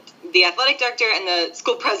 the athletic director and the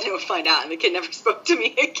school president would find out, and the kid never spoke to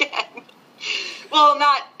me again. Well,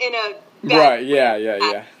 not in a bad right,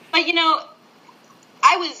 yeah. But,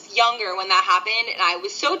 I was younger when that happened, and I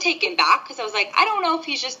was so taken back because I was like, I don't know if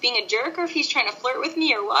he's just being a jerk or if he's trying to flirt with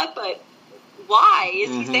me or what, but why is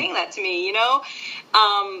he saying that to me,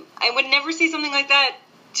 I would never say something like that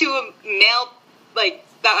to a male, like,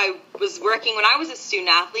 that I was working when I was a student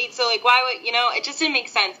athlete, so, like, why would, it just didn't make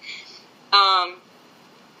sense.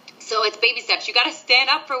 So it's baby steps. You got to stand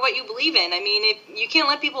up for what you believe in. If you can't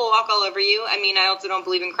let people walk all over you. I also don't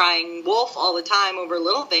believe in crying wolf all the time over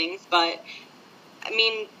little things, but,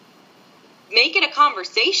 make it a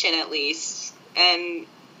conversation at least, and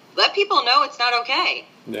let people know it's not okay.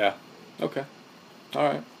 Yeah. Okay. All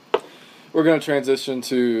right. We're going to transition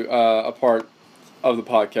to a part of the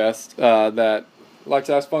podcast that likes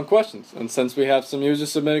to ask fun questions. And since we have some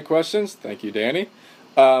user-submitted questions, thank you, Danny,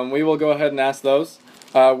 we will go ahead and ask those.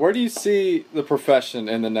 Where do you see the profession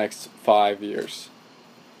in the next 5 years?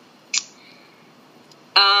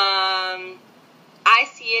 I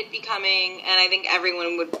see it becoming, and I think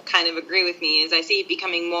everyone would kind of agree with me, is I see it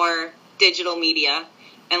becoming more digital media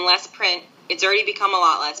and less print. It's already become a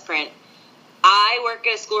lot less print. I work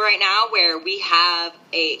at a school right now where we have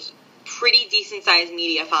a pretty decent-sized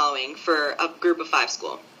media following for a group of 5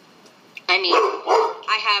 school.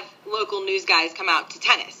 I have local news guys come out to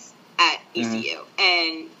tennis at ECU,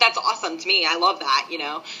 and that's awesome to me. I love that,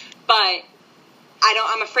 But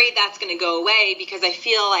I'm afraid that's going to go away because I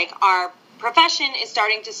feel like our profession is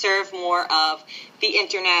starting to serve more of the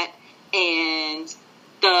internet and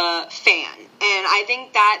the fan. And I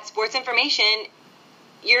think that sports information,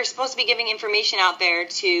 you're supposed to be giving information out there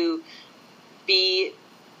to be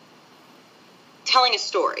telling a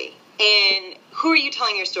story. And who are you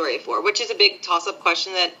telling your story for? Which is a big toss-up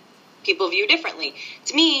question that people view differently.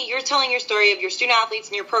 To me, you're telling your story of your student athletes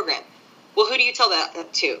in your program. Well, who do you tell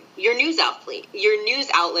that to? Your news outlet,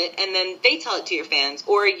 and then they tell it to your fans.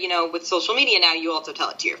 Or, with social media now, you also tell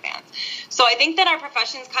it to your fans. So I think that our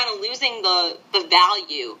profession is kind of losing the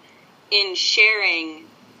value in sharing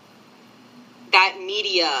that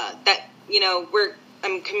media, that,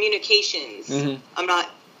 I'm communications. Mm-hmm. I'm not,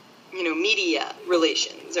 media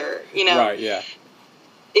relations or, Right, yeah.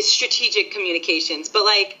 It's strategic communications. But,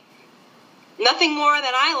 nothing more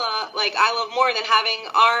than I love more than having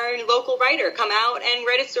our local writer come out and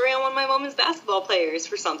write a story on one of my women's basketball players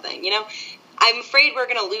for something, I'm afraid we're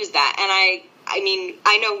going to lose that. And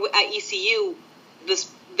I know at ECU, the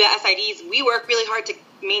SIDs, we work really hard to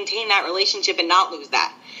maintain that relationship and not lose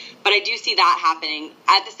that. But I do see that happening.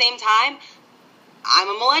 At the same time, I'm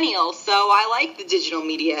a millennial, so I like the digital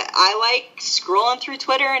media. I like scrolling through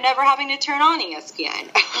Twitter and never having to turn on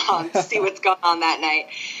ESPN to see what's going on that night.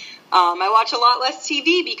 I watch a lot less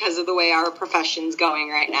TV because of the way our profession's going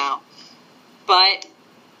right now. But,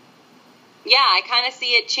 yeah, I kind of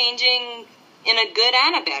see it changing in a good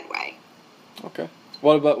and a bad way. Okay.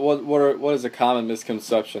 What about what is a common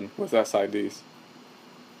misconception with SIDs?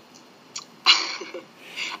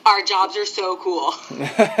 Our jobs are so cool.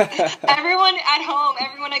 Everyone at home,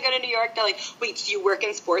 everyone I go to New York, they're like, wait, do you work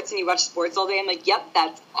in sports and you watch sports all day? I'm like, yep,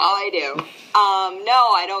 that's all I do. No,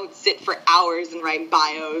 I don't sit for hours and write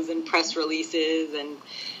bios and press releases and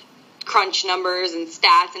crunch numbers and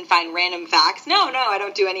stats and find random facts. No, I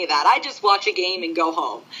don't do any of that. I just watch a game and go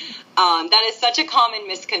home. That is such a common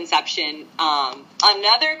misconception.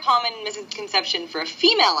 Another common misconception for a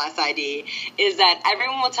female SID is that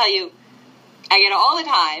everyone will tell you, I get it all the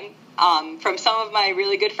time from some of my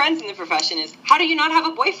really good friends in the profession is, how do you not have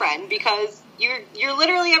a boyfriend? Because you're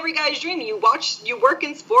literally every guy's dream. You work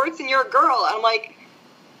in sports and you're a girl. And I'm like,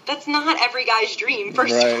 that's not every guy's dream,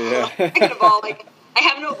 first of all. Yeah. Second of all, I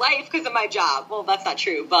have no life because of my job. Well, that's not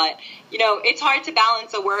true. But, it's hard to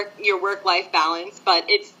balance your work-life balance. But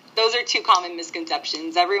those are two common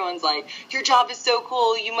misconceptions. Everyone's like, your job is so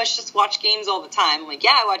cool. You must just watch games all the time. I'm like,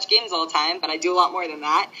 yeah, I watch games all the time, but I do a lot more than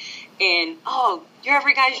that. And, you're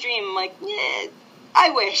every guy's dream. I'm like, yeah, I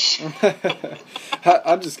wish.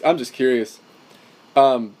 I'm just curious.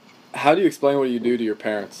 How do you explain what you do to your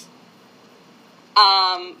parents?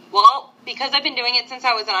 Well, because I've been doing it since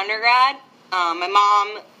I was an undergrad. My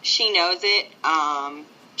mom, she knows it.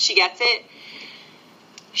 She gets it.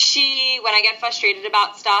 When I get frustrated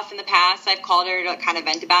about stuff in the past, I've called her to kind of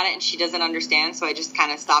vent about it, and she doesn't understand, so I just kind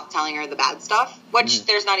of stopped telling her the bad stuff, which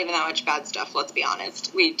there's not even that much bad stuff, let's be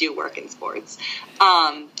honest. We do work in sports.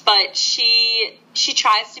 But she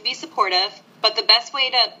tries to be supportive, but the best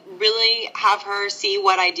way to really have her see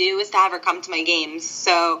what I do is to have her come to my games.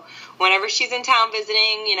 So whenever she's in town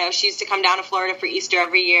visiting, she used to come down to Florida for Easter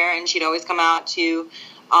every year, and she'd always come out to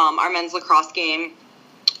our men's lacrosse game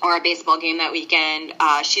or a baseball game that weekend.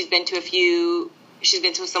 She's been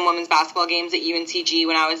to some women's basketball games at UNCG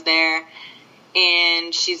when I was there,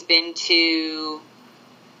 and she's been to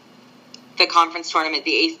the conference tournament,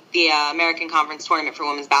 the American Conference tournament for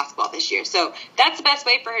women's basketball this year. So that's the best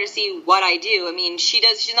way for her to see what I do. I mean,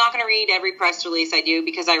 she's not going to read every press release I do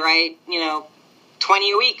because I write,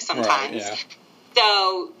 20 a week sometimes. Right, yeah.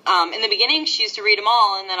 So, in the beginning, she used to read them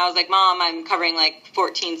all, and then I was like, Mom, I'm covering,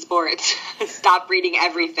 14 sports. Stop reading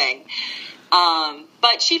everything.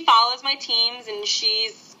 But she follows my teams, and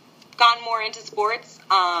she's gotten more into sports.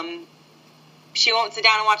 She won't sit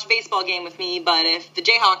down and watch a baseball game with me, but if the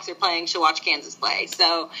Jayhawks are playing, she'll watch Kansas play.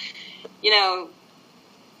 So,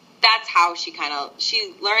 that's how she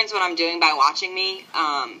learns what I'm doing by watching me.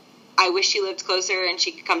 I wish she lived closer and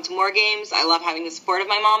she could come to more games. I love having the support of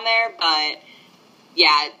my mom there, but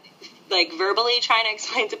yeah, verbally trying to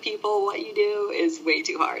explain to people what you do is way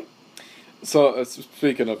too hard. So,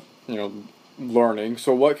 speaking of, learning,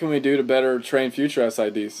 so what can we do to better train future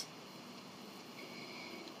SIDs?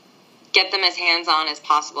 Get them as hands-on as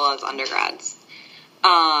possible as undergrads.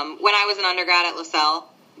 When I was an undergrad at LaSalle,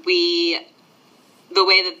 the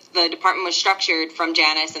way that the department was structured from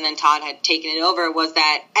Janice and then Todd had taken it over was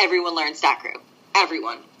that everyone learned stat crew.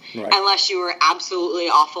 Everyone. Right. Unless you were absolutely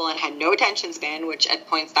awful and had no attention span, which at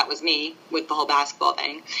points that was me with the whole basketball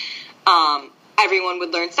thing. Everyone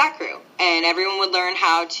would learn stat crew, and everyone would learn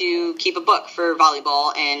how to keep a book for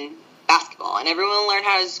volleyball and basketball, and everyone would learn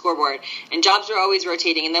how to use a scoreboard, and jobs were always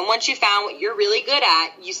rotating. And then once you found what you're really good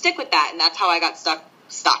at, you stick with that, and that's how I got stuck.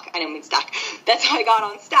 I didn't mean stuck. That's how I got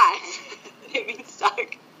on stats. I didn't mean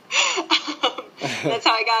stuck. That's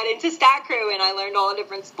how I got into stat crew, and I learned all the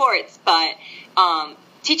different sports. But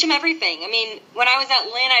teach them everything. I mean, when I was at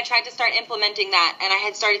Lynn, I tried to start implementing that, and I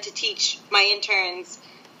had started to teach my interns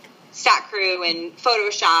Stat Crew and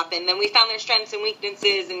Photoshop, and then we found their strengths and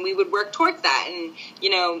weaknesses, and we would work towards that. And,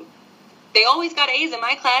 you know, they always got A's in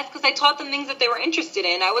my class because I taught them things that they were interested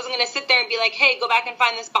in. I wasn't going to sit there and be like, hey, go back and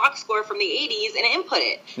find this box score from the 80s and input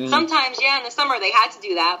it. Mm-hmm. Sometimes, yeah, in the summer they had to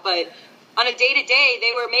do that, but on a day-to-day,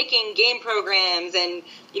 they were making game programs and,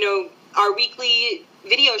 you know, our weekly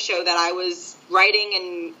video show that I was writing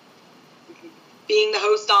and being the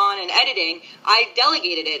host on and editing, I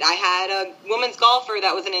delegated it. I had a women's golfer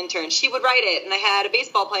that was an intern. She would write it, and I had a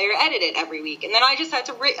baseball player edit it every week. And then I just had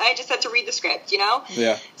to read the script, you know?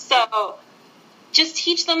 Yeah. So just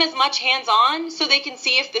teach them as much hands-on so they can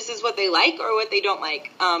see if this is what they like or what they don't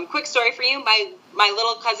like. Quick story for you. My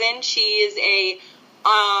little cousin, she is a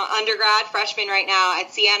undergrad freshman right now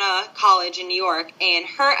at Siena College in New York, and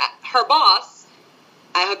her boss,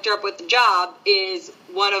 I hooked her up with the job, is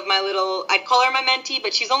one of my little, I'd call her my mentee,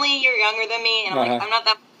 but she's only a year younger than me, and I'm like, I'm not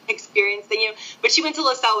that experienced than you, but she went to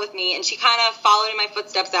LaSalle with me, and she kind of followed in my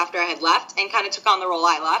footsteps after I had left, and kind of took on the role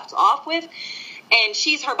I left off with, and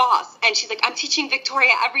she's her boss, and she's like, I'm teaching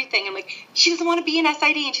Victoria everything. I'm like, she doesn't want to be an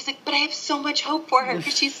SID, and she's like, but I have so much hope for her,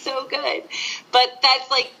 because she's so good. But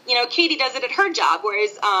that's like, you know, Katie does it at her job,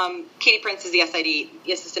 whereas Katie Prince is the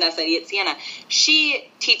assistant SID at Siena.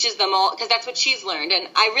 She teaches them all, because that's what she's learned, and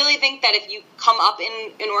I really think that if you come up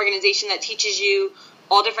in an organization that teaches you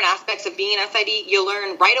all different aspects of being an SID, you'll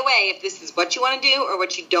learn right away if this is what you want to do or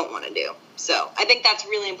what you don't want to do. So I think that's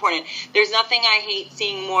really important. There's nothing I hate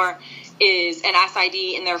seeing more is an SID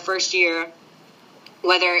in their first year,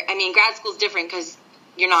 grad school's different because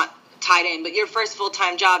you're not tied in, but your first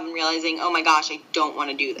full-time job and realizing, oh my gosh, I don't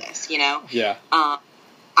want to do this, you know? Yeah.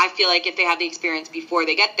 I feel like if they have the experience before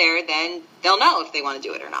they get there, then they'll know if they want to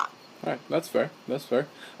do it or not. All right, that's fair.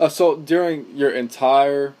 So during your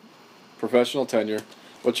entire professional tenure,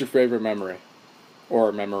 what's your favorite memory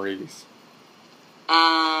or memories? Okay,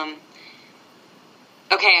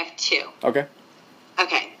 I have two.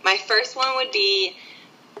 Okay, my first one would be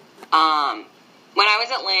when I was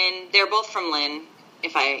at Lynn. They're both from Lynn.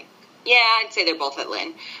 I'd say they're both at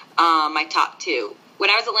Lynn. My top two. When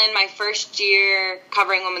I was at Lynn, my first year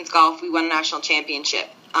covering women's golf, we won a national championship.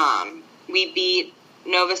 We beat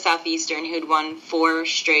Nova Southeastern, who'd won 4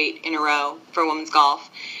 straight in a row for women's golf.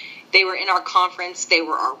 They were in our conference. They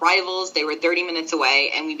were our rivals. They were 30 minutes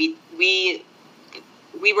away, and we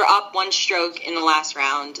were up 1 stroke in the last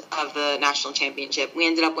round of the national championship. We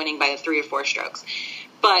ended up winning by 3 or 4 strokes.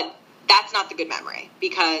 But that's not the good memory,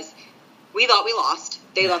 because we thought we lost.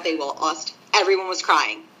 They thought they lost. Everyone was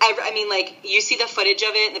crying. You see the footage of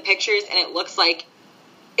it and the pictures, and it looks like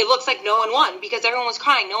no one won because everyone was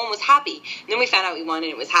crying. No one was happy. And then we found out we won,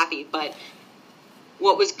 and it was happy. But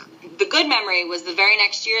what was the good memory was the very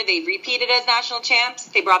next year they repeated as national champs.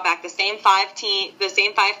 They brought back the same 5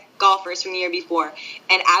 golfers from the year before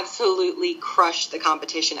and absolutely crushed the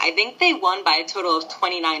competition. I think they won by a total of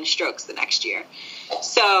 29 strokes the next year.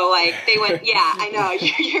 So, like, they went, yeah, I know,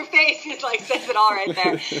 your face is, like, says it all right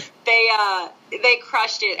there. They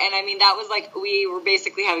crushed it, and, I mean, that was, like, we were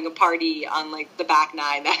basically having a party on, like, the back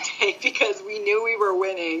nine that day because we knew we were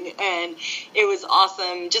winning, and it was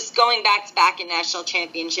awesome. Just going back-to-back in national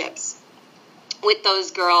championships with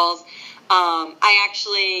those girls. I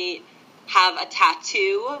actually have a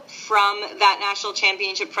tattoo from that national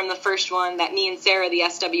championship from the first one that me and Sarah, the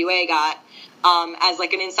SWA, got as,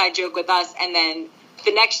 like, an inside joke with us, and then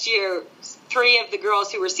the next year, 3 of the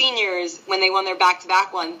girls who were seniors, when they won their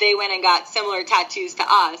back-to-back one, they went and got similar tattoos to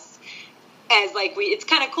us. As, like, it's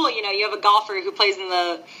kind of cool, you know, you have a golfer who plays in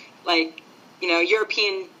the, like, you know,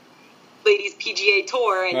 European Ladies PGA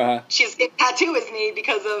Tour, and she has the same tattoo as me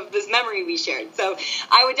because of this memory we shared. So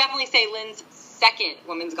I would definitely say Lynn's second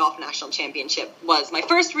women's golf national championship was my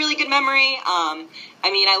first really good memory.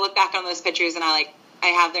 I look back on those pictures, and I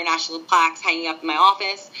have their national plaques hanging up in my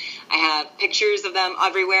office. I have pictures of them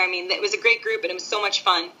everywhere. I mean, it was a great group, and it was so much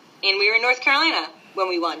fun. And we were in North Carolina when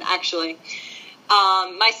we won, actually.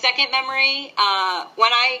 My second memory,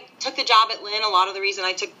 when I took the job at Lynn, a lot of the reason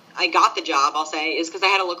I got the job, I'll say, is because I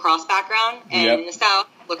had a lacrosse background. And in the South,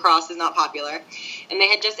 lacrosse is not popular. And they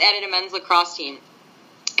had just added a men's lacrosse team.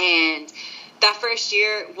 And that first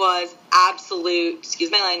year was absolute, excuse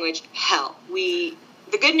my language, hell.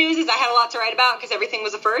 The good news is I had a lot to write about because everything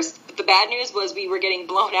was a first. But the bad news was we were getting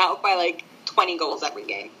blown out by like 20 goals every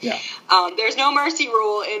game. Yeah. There's no mercy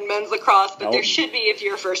rule in men's lacrosse, but there should be if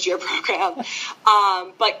you're a first-year program.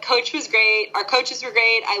 But coach was great. Our coaches were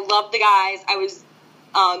great. I loved the guys. I was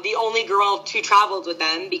the only girl who traveled with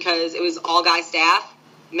them because it was all guy staff,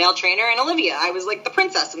 male trainer, and Olivia. I was like the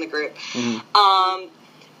princess in the group. Mm-hmm.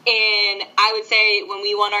 And I would say when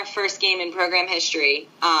we won our first game in program history,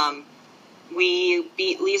 we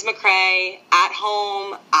beat Lees McRae at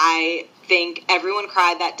home. I think everyone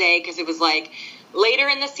cried that day because it was like later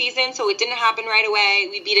in the season, so it didn't happen right away.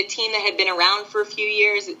 We beat a team that had been around for a few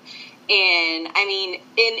years. And, I mean,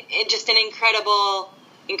 in just an incredible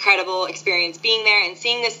experience being there and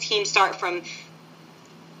seeing this team start from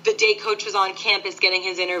the day coach was on campus getting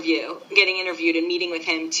interviewed and meeting with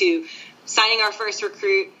him, to signing our first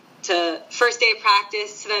recruit, to first day of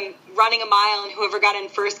practice, to them running a mile, and whoever got in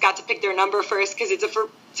first got to pick their number first because it's a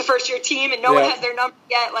first-year team and no one has their number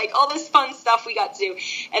yet. Like, all this fun stuff we got to do.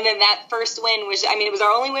 And then that first win was, I mean, it was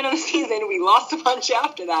our only win of the season. We lost a bunch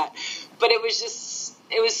after that. But it was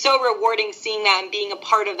so rewarding seeing that and being a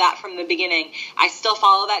part of that from the beginning. I still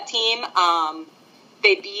follow that team.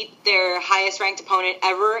 They beat their highest-ranked opponent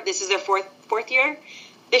ever. This is their fourth year.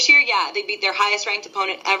 This year, yeah, they beat their highest-ranked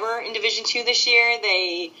opponent ever in Division II this year.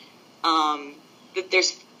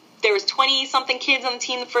 There was 20-something kids on the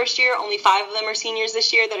team the first year. Only 5 of them are seniors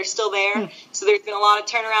this year that are still there. So there's been a lot of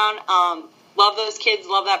turnaround. Love those kids.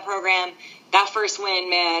 Love that program. That first win,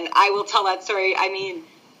 man, I will tell that story. I mean,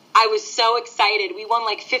 I was so excited. We won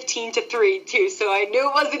like 15-3 too, so I knew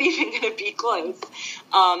it wasn't even going to be close.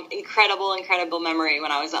 Incredible memory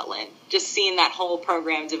when I was at Lynn. Just seeing that whole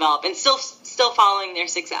program develop and still following their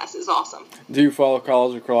success is awesome. Do you follow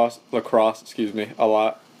college lacrosse, a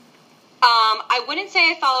lot? I wouldn't say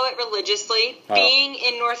I follow it religiously. Oh. Being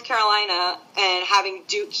in North Carolina and having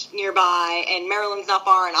Duke nearby, and Maryland's not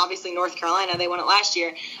far, and obviously North Carolina, they won it last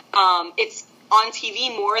year. It's on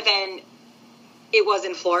TV more than it was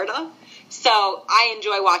in Florida. So I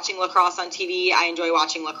enjoy watching lacrosse on TV. I enjoy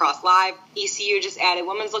watching lacrosse live. ECU just added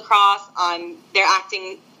women's lacrosse. I'm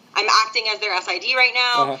acting as their SID right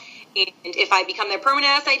now. Uh-huh. And if I become their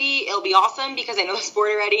permanent SID, it'll be awesome because I know the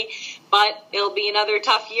sport already. But it'll be another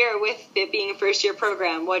tough year with it being a first-year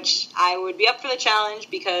program, which I would be up for the challenge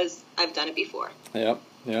because I've done it before. Yep.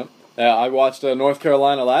 Yeah, I watched North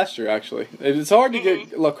Carolina last year, actually. It's hard to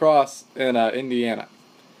get lacrosse in Indiana.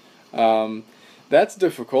 That's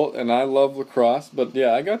difficult, and I love lacrosse. But,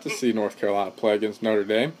 yeah, I got to see North Carolina play against Notre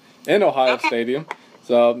Dame in Ohio Stadium.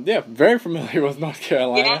 So, yeah, very familiar with North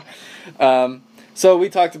Carolina. Yeah. So we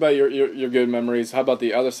talked about your good memories. How about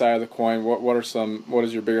the other side of the coin? What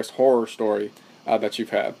is your biggest horror story that you've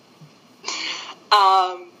had?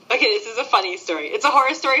 Okay, this is a funny story. It's a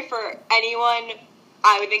horror story for anyone.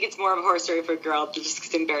 I would think it's more of a horror story for a girl, just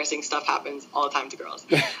because embarrassing stuff happens all the time to girls.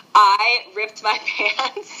 I ripped my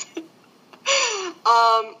pants at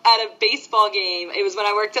a baseball game. It was when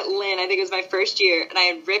I worked at Lynn. I think it was my first year, and I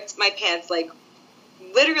had ripped my pants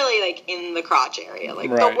literally in the crotch area,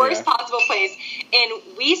 the worst possible place. And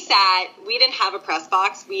we didn't have a press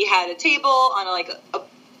box. We had a table on a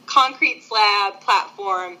concrete slab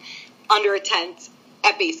platform under a tent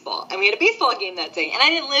at baseball. And we had a baseball game that day. And I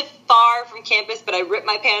didn't live far from campus, but I ripped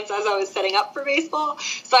my pants as I was setting up for baseball.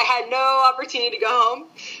 So I had no opportunity to go home.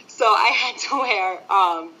 So I had to wear,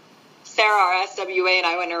 Sarah, our SWA, and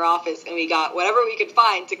I went in her office, and we got whatever we could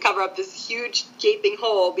find to cover up this huge gaping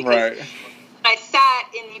hole because I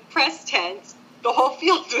sat in the press tent, the whole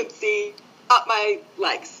field would see up my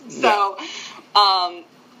legs. So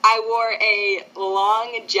I wore a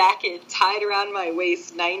long jacket tied around my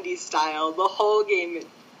waist, 90s style, the whole game.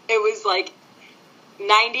 It was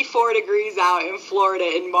 94 degrees out in Florida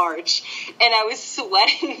in March, and I was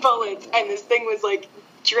sweating bullets, and this thing was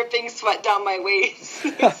dripping sweat down my waist.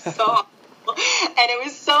 It was so awful. And it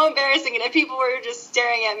was so embarrassing, and people were just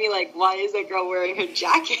staring at me why is that girl wearing a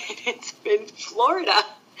jacket? It's in Florida.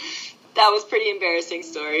 That was a pretty embarrassing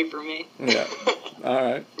story for me. Yeah. All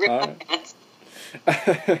right.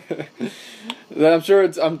 I'm sure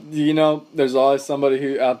it's there's always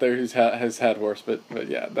somebody out there who's has had worse, but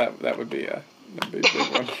yeah, that would be a big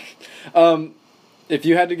one. If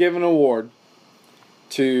you had to give an award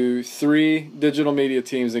to 3 digital media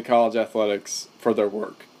teams in college athletics for their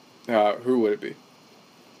work, who would it be?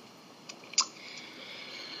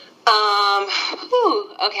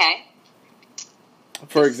 Okay.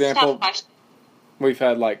 For example, we've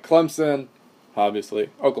had Clemson, obviously,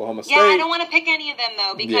 Oklahoma State. Yeah, I don't want to pick any of them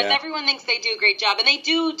though because everyone thinks they do a great job, and they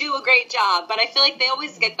do a great job. But I feel like they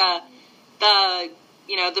always get the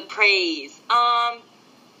praise.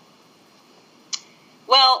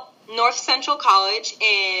 Well, North Central College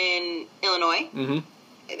in Illinois. Mm-hmm.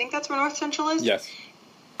 I think that's where North Central is. Yes.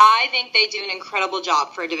 I think they do an incredible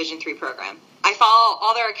job for a Division III program. I follow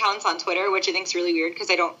all their accounts on Twitter, which I think is really weird because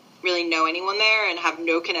I don't really know anyone there and have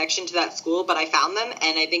no connection to that school, but I found them,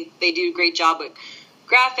 and I think they do a great job with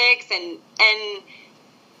graphics and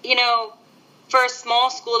for a small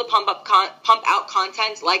school to pump out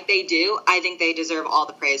content like they do, I think they deserve all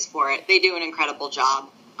the praise for it. They do an incredible job,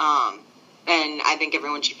 and I think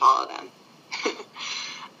everyone should follow them.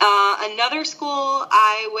 Another school,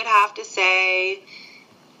 I would have to say,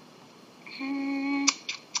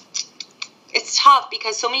 it's tough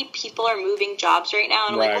because so many people are moving jobs right now,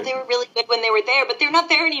 and I'm like, well, they were really good when they were there, but they're not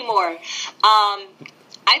there anymore.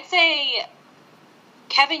 I'd say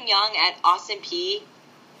Kevin Young at Austin P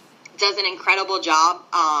does an incredible job.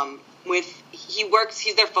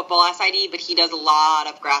 He's their football SID, but he does a lot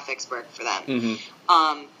of graphics work for them.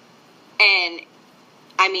 Mm-hmm. And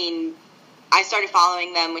I mean, I started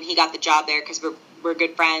following them when he got the job there because we're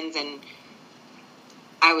good friends, and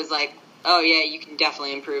I was like, oh yeah, you can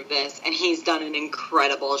definitely improve this, and he's done an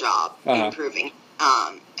incredible job improving.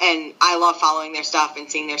 And I love following their stuff and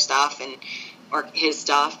seeing their stuff or his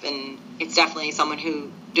stuff, and it's definitely someone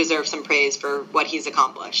who deserves some praise for what he's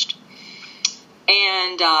accomplished.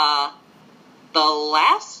 And the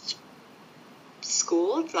last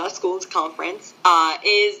school, it's not a school, it's a conference,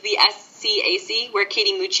 is the SCAC, where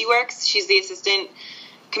Katie Mucci works. She's the assistant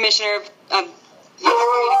commissioner of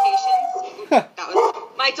communications. That was,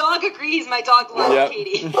 my dog agrees. My dog loves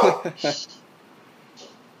Katie.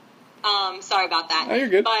 Sorry about that. Oh, you're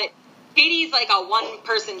good. But Katie's like a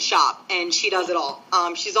one-person shop, and she does it all.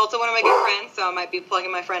 She's also one of my good friends, so I might be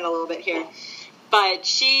plugging my friend a little bit here. But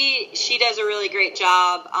she does a really great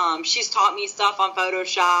job. She's taught me stuff on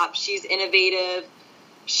Photoshop. She's innovative.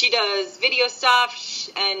 She does video stuff.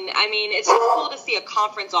 And, I mean, it's just cool to see a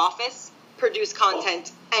conference office produce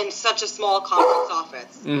content, and such a small conference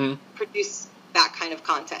office produce that kind of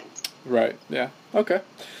content. Right, yeah. Okay.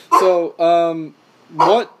 So,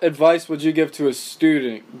 what advice would you give to a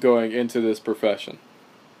student going into this profession?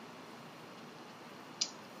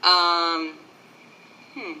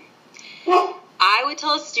 I would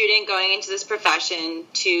tell a student going into this profession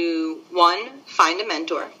to, one, find a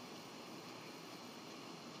mentor.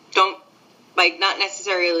 Don't, not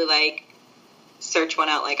necessarily, search one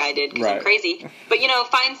out like I did because I'm crazy. But,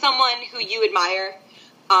 find someone who you admire.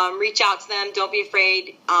 Reach out to them. Don't be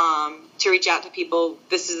afraid to reach out to people.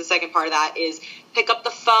 This is the second part of that, is pick up the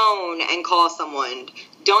phone and call someone.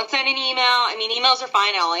 Don't send an email. I mean, emails are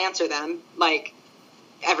fine. I'll answer them like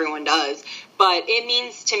everyone does. But it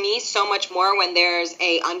means to me so much more when there's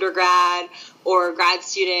a undergrad or grad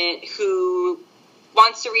student who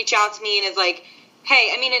wants to reach out to me and is like,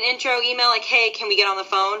 hey, an intro email, hey, can we get on the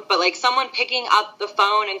phone? But, someone picking up the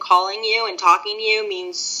phone and calling you and talking to you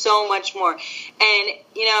means so much more. And,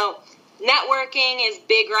 networking is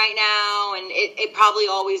big right now, and it probably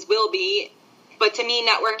always will be. But to me,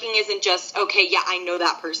 networking isn't just, okay, yeah, I know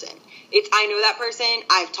that person. It's, I know that person,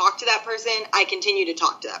 I've talked to that person, I continue to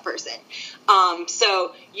talk to that person.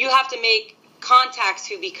 So you have to make contacts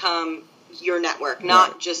who become your network,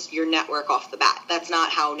 not just your network off the bat. That's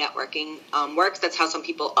not how networking works. That's how some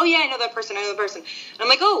people, oh yeah, I know that person. And I'm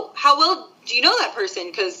like, oh, how well do you know that person?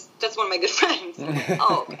 Because that's one of my good friends.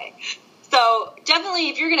 Oh, okay. So definitely,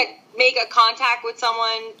 if you're going to make a contact with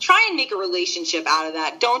someone, try and make a relationship out of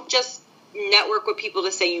that. Don't just network with people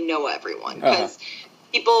to say you know everyone, because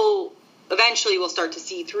people eventually will start to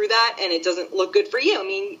see through that, and it doesn't look good for you. I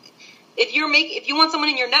mean, if you want someone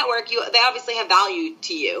in your network, they obviously have value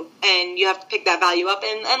to you, and you have to pick that value up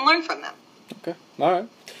and learn from them. Okay, all right.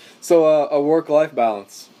 So a work-life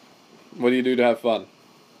balance. What do you do to have fun?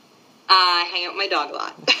 I hang out with my dog a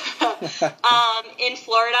lot. In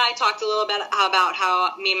Florida, I talked a little bit about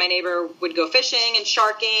how me and my neighbor would go fishing and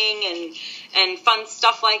sharking and fun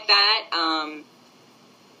stuff like that.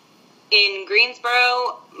 In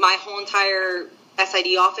Greensboro, my whole entire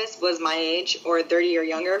SID office was my age, or 30 or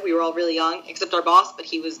younger. We were all really young, except our boss, but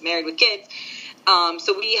he was married with kids.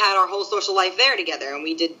 So we had our whole social life there together, and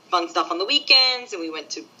we did fun stuff on the weekends, and we went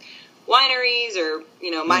to wineries or,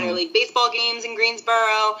 minor league baseball games in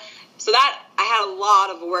Greensboro. So that, I had a lot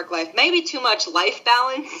of work life, maybe too much life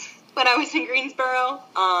balance when I was in Greensboro.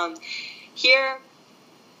 Here,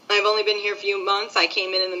 I've only been here a few months. I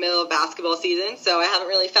came in the middle of basketball season, so I haven't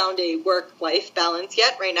really found a work-life balance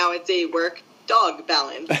yet. Right now it's a work-dog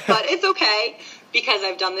balance, but it's okay because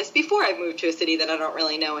I've done this before. I've moved to a city that I don't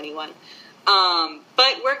really know anyone.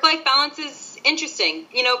 But work-life balance is interesting.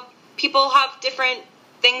 People have different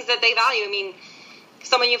things that they value. I mean,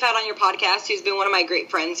 someone you've had on your podcast who's been one of my great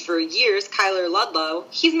friends for years, Kyler Ludlow,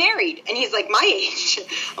 he's married, and he's like my age.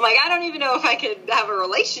 I'm like, I don't even know if I could have a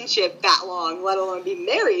relationship that long, let alone be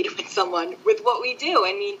married with someone with what we do.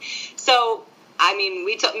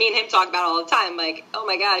 Me and him talk about it all the time, like, oh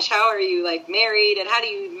my gosh, how are you, married, and how do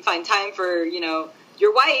you even find time for,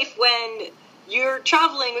 your wife when you're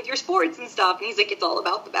traveling with your sports and stuff. And he's like, it's all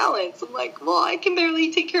about the balance. I'm like, well, I can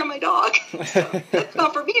barely take care of my dog. So that's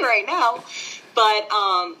not for me right now. But,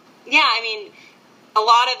 yeah, I mean, a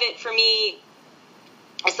lot of it for me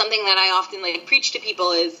is something that I often like preach to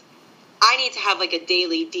people is I need to have like a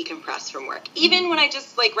daily decompress from work. Even when I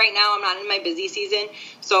just like right now, I'm not in my busy season.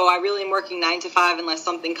 So I really am working 9 to 5 unless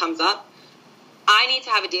something comes up. I need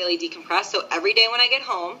to have a daily decompress. So every day when I get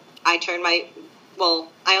home, I turn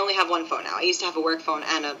I only have one phone now. I used to have a work phone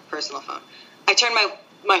and a personal phone. I turn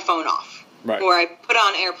my phone off. Right. Or I put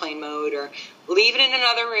on airplane mode or leave it in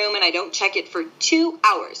another room and I don't check it for 2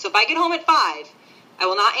 hours. So if I get home at 5, I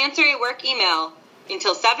will not answer a work email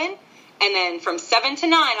until 7. And then from 7 to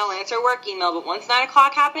 9, I'll answer a work email. But once 9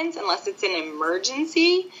 o'clock happens, unless it's an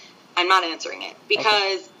emergency, I'm not answering it.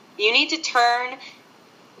 Because you need to turn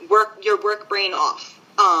your work brain off.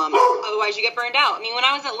 Otherwise, you get burned out. I mean, when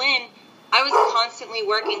I was at Lynn, I was constantly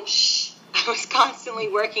working. I was constantly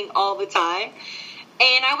working all the time.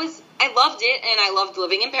 And I loved it, and I loved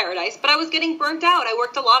living in paradise. But I was getting burnt out. I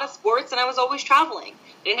worked a lot of sports, and I was always traveling.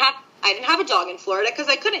 I didn't have a dog in Florida because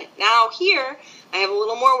I couldn't. Now here, I have a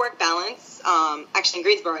little more work balance. Actually, in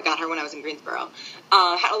Greensboro, I got her when I was in Greensboro.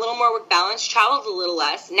 Had a little more work balance, traveled a little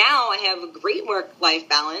less. Now I have a great work-life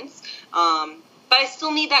balance. But I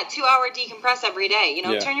still need that 2-hour decompress every day. You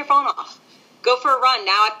know, turn your phone off. Go for a run.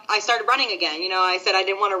 Now I started running again. You know, I said I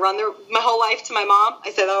didn't want to run my whole life to my mom.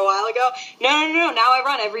 I said that a while ago. No. Now I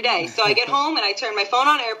run every day. So I get home and I turn my phone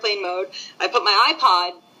on airplane mode. I put my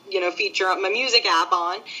iPod, feature on my music app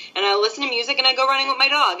on, and I listen to music and I go running with my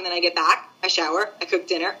dog. And then I get back, I shower, I cook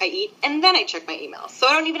dinner, I eat, and then I check my emails. So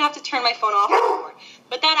I don't even have to turn my phone off anymore.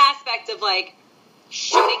 But that aspect of like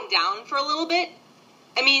shutting down for a little bit,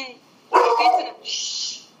 I mean, if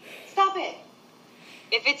it's stop it.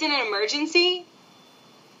 If it's in an emergency,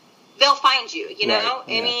 they'll find you, you know? Right,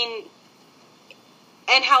 yeah. I mean,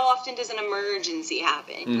 and how often does an emergency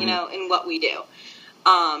happen, in what we do?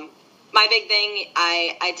 My big thing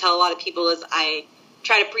I tell a lot of people is I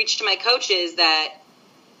try to preach to my coaches that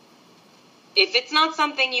if it's not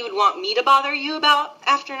something you would want me to bother you about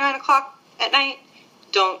after 9 o'clock at night,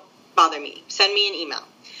 don't bother me. Send me an email.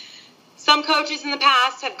 Some coaches in the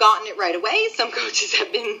past have gotten it right away. Some coaches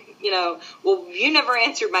have been, well, you never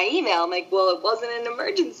answered my email. I'm like, well, it wasn't an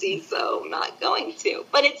emergency, so I'm not going to.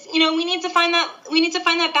 But it's, we need to find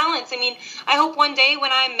that balance. I mean, I hope one day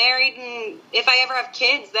when I'm married and if I ever have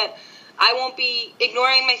kids that I won't be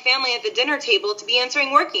ignoring my family at the dinner table to be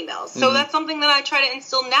answering work emails. So that's something that I try to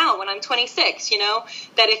instill now when I'm 26,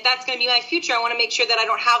 that if that's going to be my future, I want to make sure that I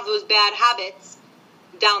don't have those bad habits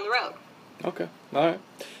down the road. Okay. All right.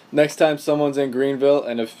 Next time someone's in Greenville,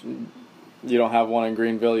 and if you don't have one in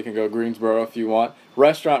Greenville, you can go Greensboro if you want.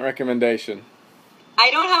 Restaurant recommendation.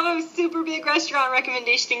 I don't have a super big restaurant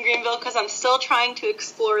recommendation in Greenville because I'm still trying to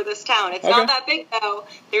explore this town. It's not that big, though.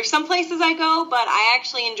 There's some places I go, but I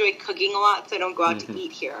actually enjoy cooking a lot, so I don't go out to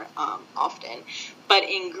eat here often. But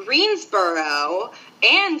in Greensboro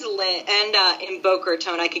and in Boca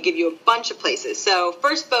Raton, I could give you a bunch of places. So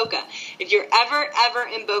first, Boca. If you're ever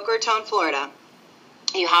in Boca Raton, Florida,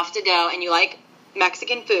 you have to go, and you like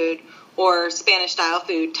Mexican food or Spanish-style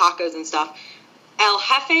food, tacos and stuff, El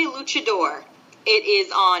Jefe Luchador. It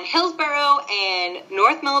is on Hillsborough and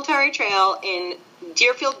North Military Trail in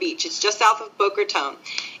Deerfield Beach. It's just south of Boca Raton.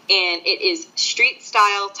 And it is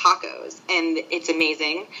street-style tacos, and it's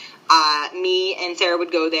amazing. Me and Sarah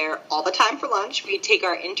would go there all the time for lunch. We'd take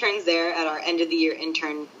our interns there at our end-of-the-year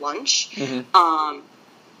intern lunch.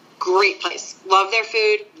 Great place. Love their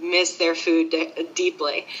food. Miss their food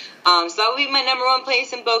deeply. So that would be my number one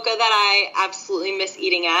place in Boca that I absolutely miss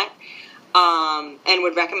eating at and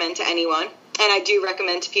would recommend to anyone. And I do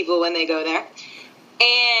recommend to people when they go there.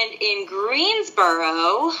 And in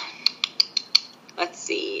Greensboro, let's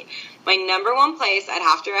see, my number one place I'd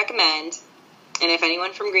have to recommend, and if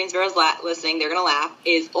anyone from Greensboro is listening, they're going to laugh,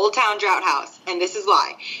 is Old Town Drought House. And this is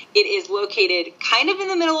why. It is located kind of in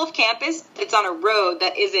the middle of campus. It's on a road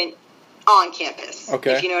that isn't on campus,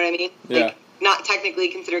 if you know what I mean. Yeah. Like, not technically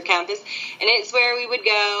considered campus. And it's where we would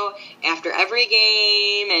go after every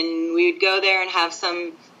game, and we would go there and have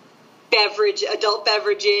some adult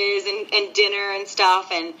beverages and dinner and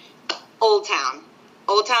stuff, and Old Town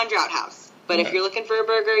Drought House. But if you're looking for a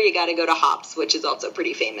burger, you got to go to Hops, which is also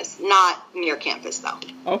pretty famous. Not near campus, though.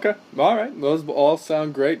 Okay, all right. Those all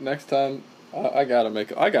sound great. Next time, I gotta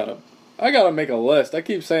make a list. I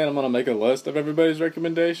keep saying I'm gonna make a list of everybody's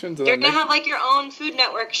recommendations. And you're gonna have like your own Food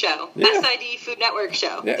Network show, SID Food Network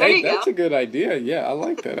show. Yeah, there you go. That's a good idea. Yeah, I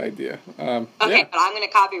like that idea. Okay, but I'm gonna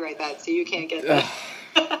copyright that, so you can't get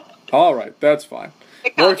that. All right, that's fine.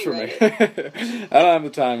 Works for me. I don't have the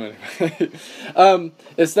time anyway.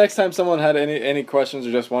 If next time someone had any questions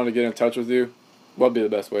or just wanted to get in touch with you, what'd be the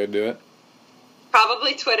best way to do it?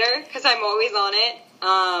 Probably Twitter, because I'm always on it.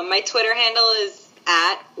 My Twitter handle is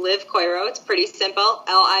 @LiveCoiro. It's pretty simple.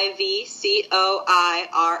 LIVCOIRO.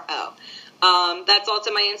 That's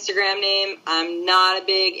also my Instagram name. I'm not a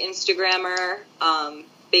big Instagrammer.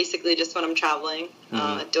 Basically, just when I'm traveling,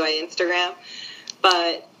 do I Instagram.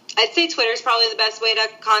 But I'd say Twitter is probably the best way to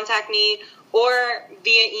contact me, or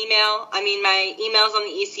via email. I mean, my email's on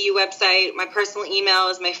the ECU website. My personal email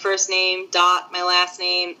is my first name dot my last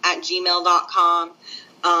name @gmail.com.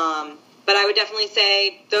 But I would definitely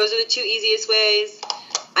say those are the two easiest ways.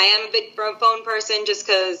 I am a big phone person just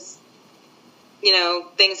because,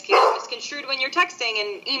 things can get misconstrued when you're texting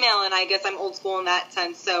and email, and I guess I'm old school in that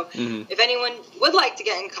sense. So if anyone would like to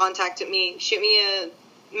get in contact with me, shoot me a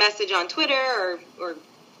message on Twitter or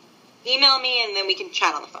email me, and then we can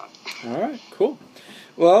chat on the phone. All right, cool.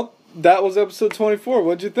 Well, that was episode 24.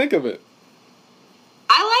 What'd you think of it?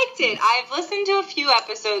 I liked it. I've listened to a few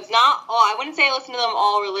episodes. Not all. I wouldn't say I listened to them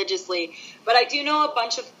all religiously, but I do know a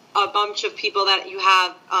bunch of people that you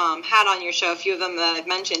have had on your show. A few of them that I've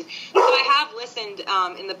mentioned. So I have listened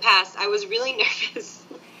in the past. I was really nervous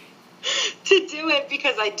to do it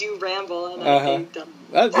because I do ramble and I say dumb.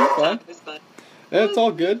 That's fun. But Yeah, it's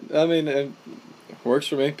all good. I mean, it works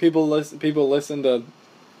for me. People listen to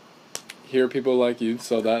hear people like you,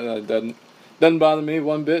 so that doesn't bother me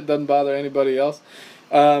one bit. Doesn't bother anybody else.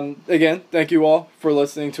 Again, thank you all for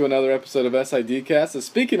listening to another episode of SIDcast. So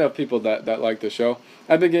speaking of people that like the show,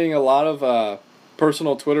 I've been getting a lot of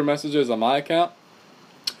personal Twitter messages on my account.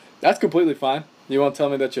 That's completely fine. You want to tell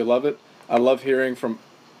me that you love it? I love hearing from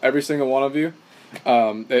every single one of you.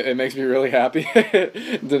 It makes me really happy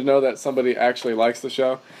to know that somebody actually likes the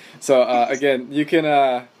show. So again, you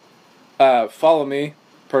can follow me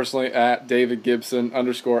personally at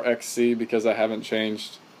 @DavidGibson_XC because I haven't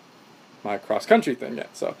changed my cross-country thing yet.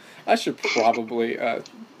 So I should probably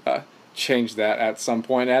change that at some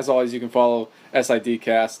point. As always, you can follow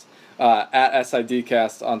SIDcast at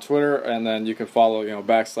SIDcast on Twitter, and then you can follow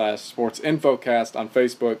 /SportsInfoCast on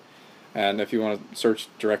Facebook. And if you want to search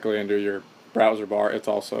directly under your browser bar, it's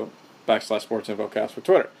also /SportsInfoCast for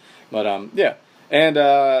Twitter. But yeah, and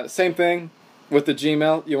same thing with the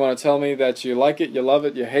Gmail. You want to tell me that you like it, you love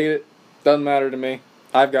it, you hate it, doesn't matter to me.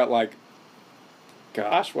 I've got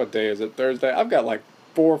gosh, what day is it? Thursday. I've got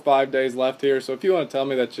 4 or 5 days left here, so if you want to tell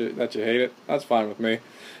me that you hate it, that's fine with me.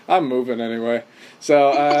 I'm moving anyway.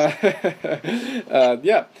 So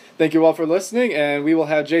yeah, thank you all for listening, and we will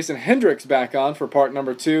have Jason Hendricks back on for part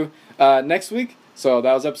number 2 next week. So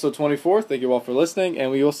that was episode 24. Thank you all for listening,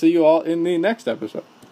 and we will see you all in the next episode.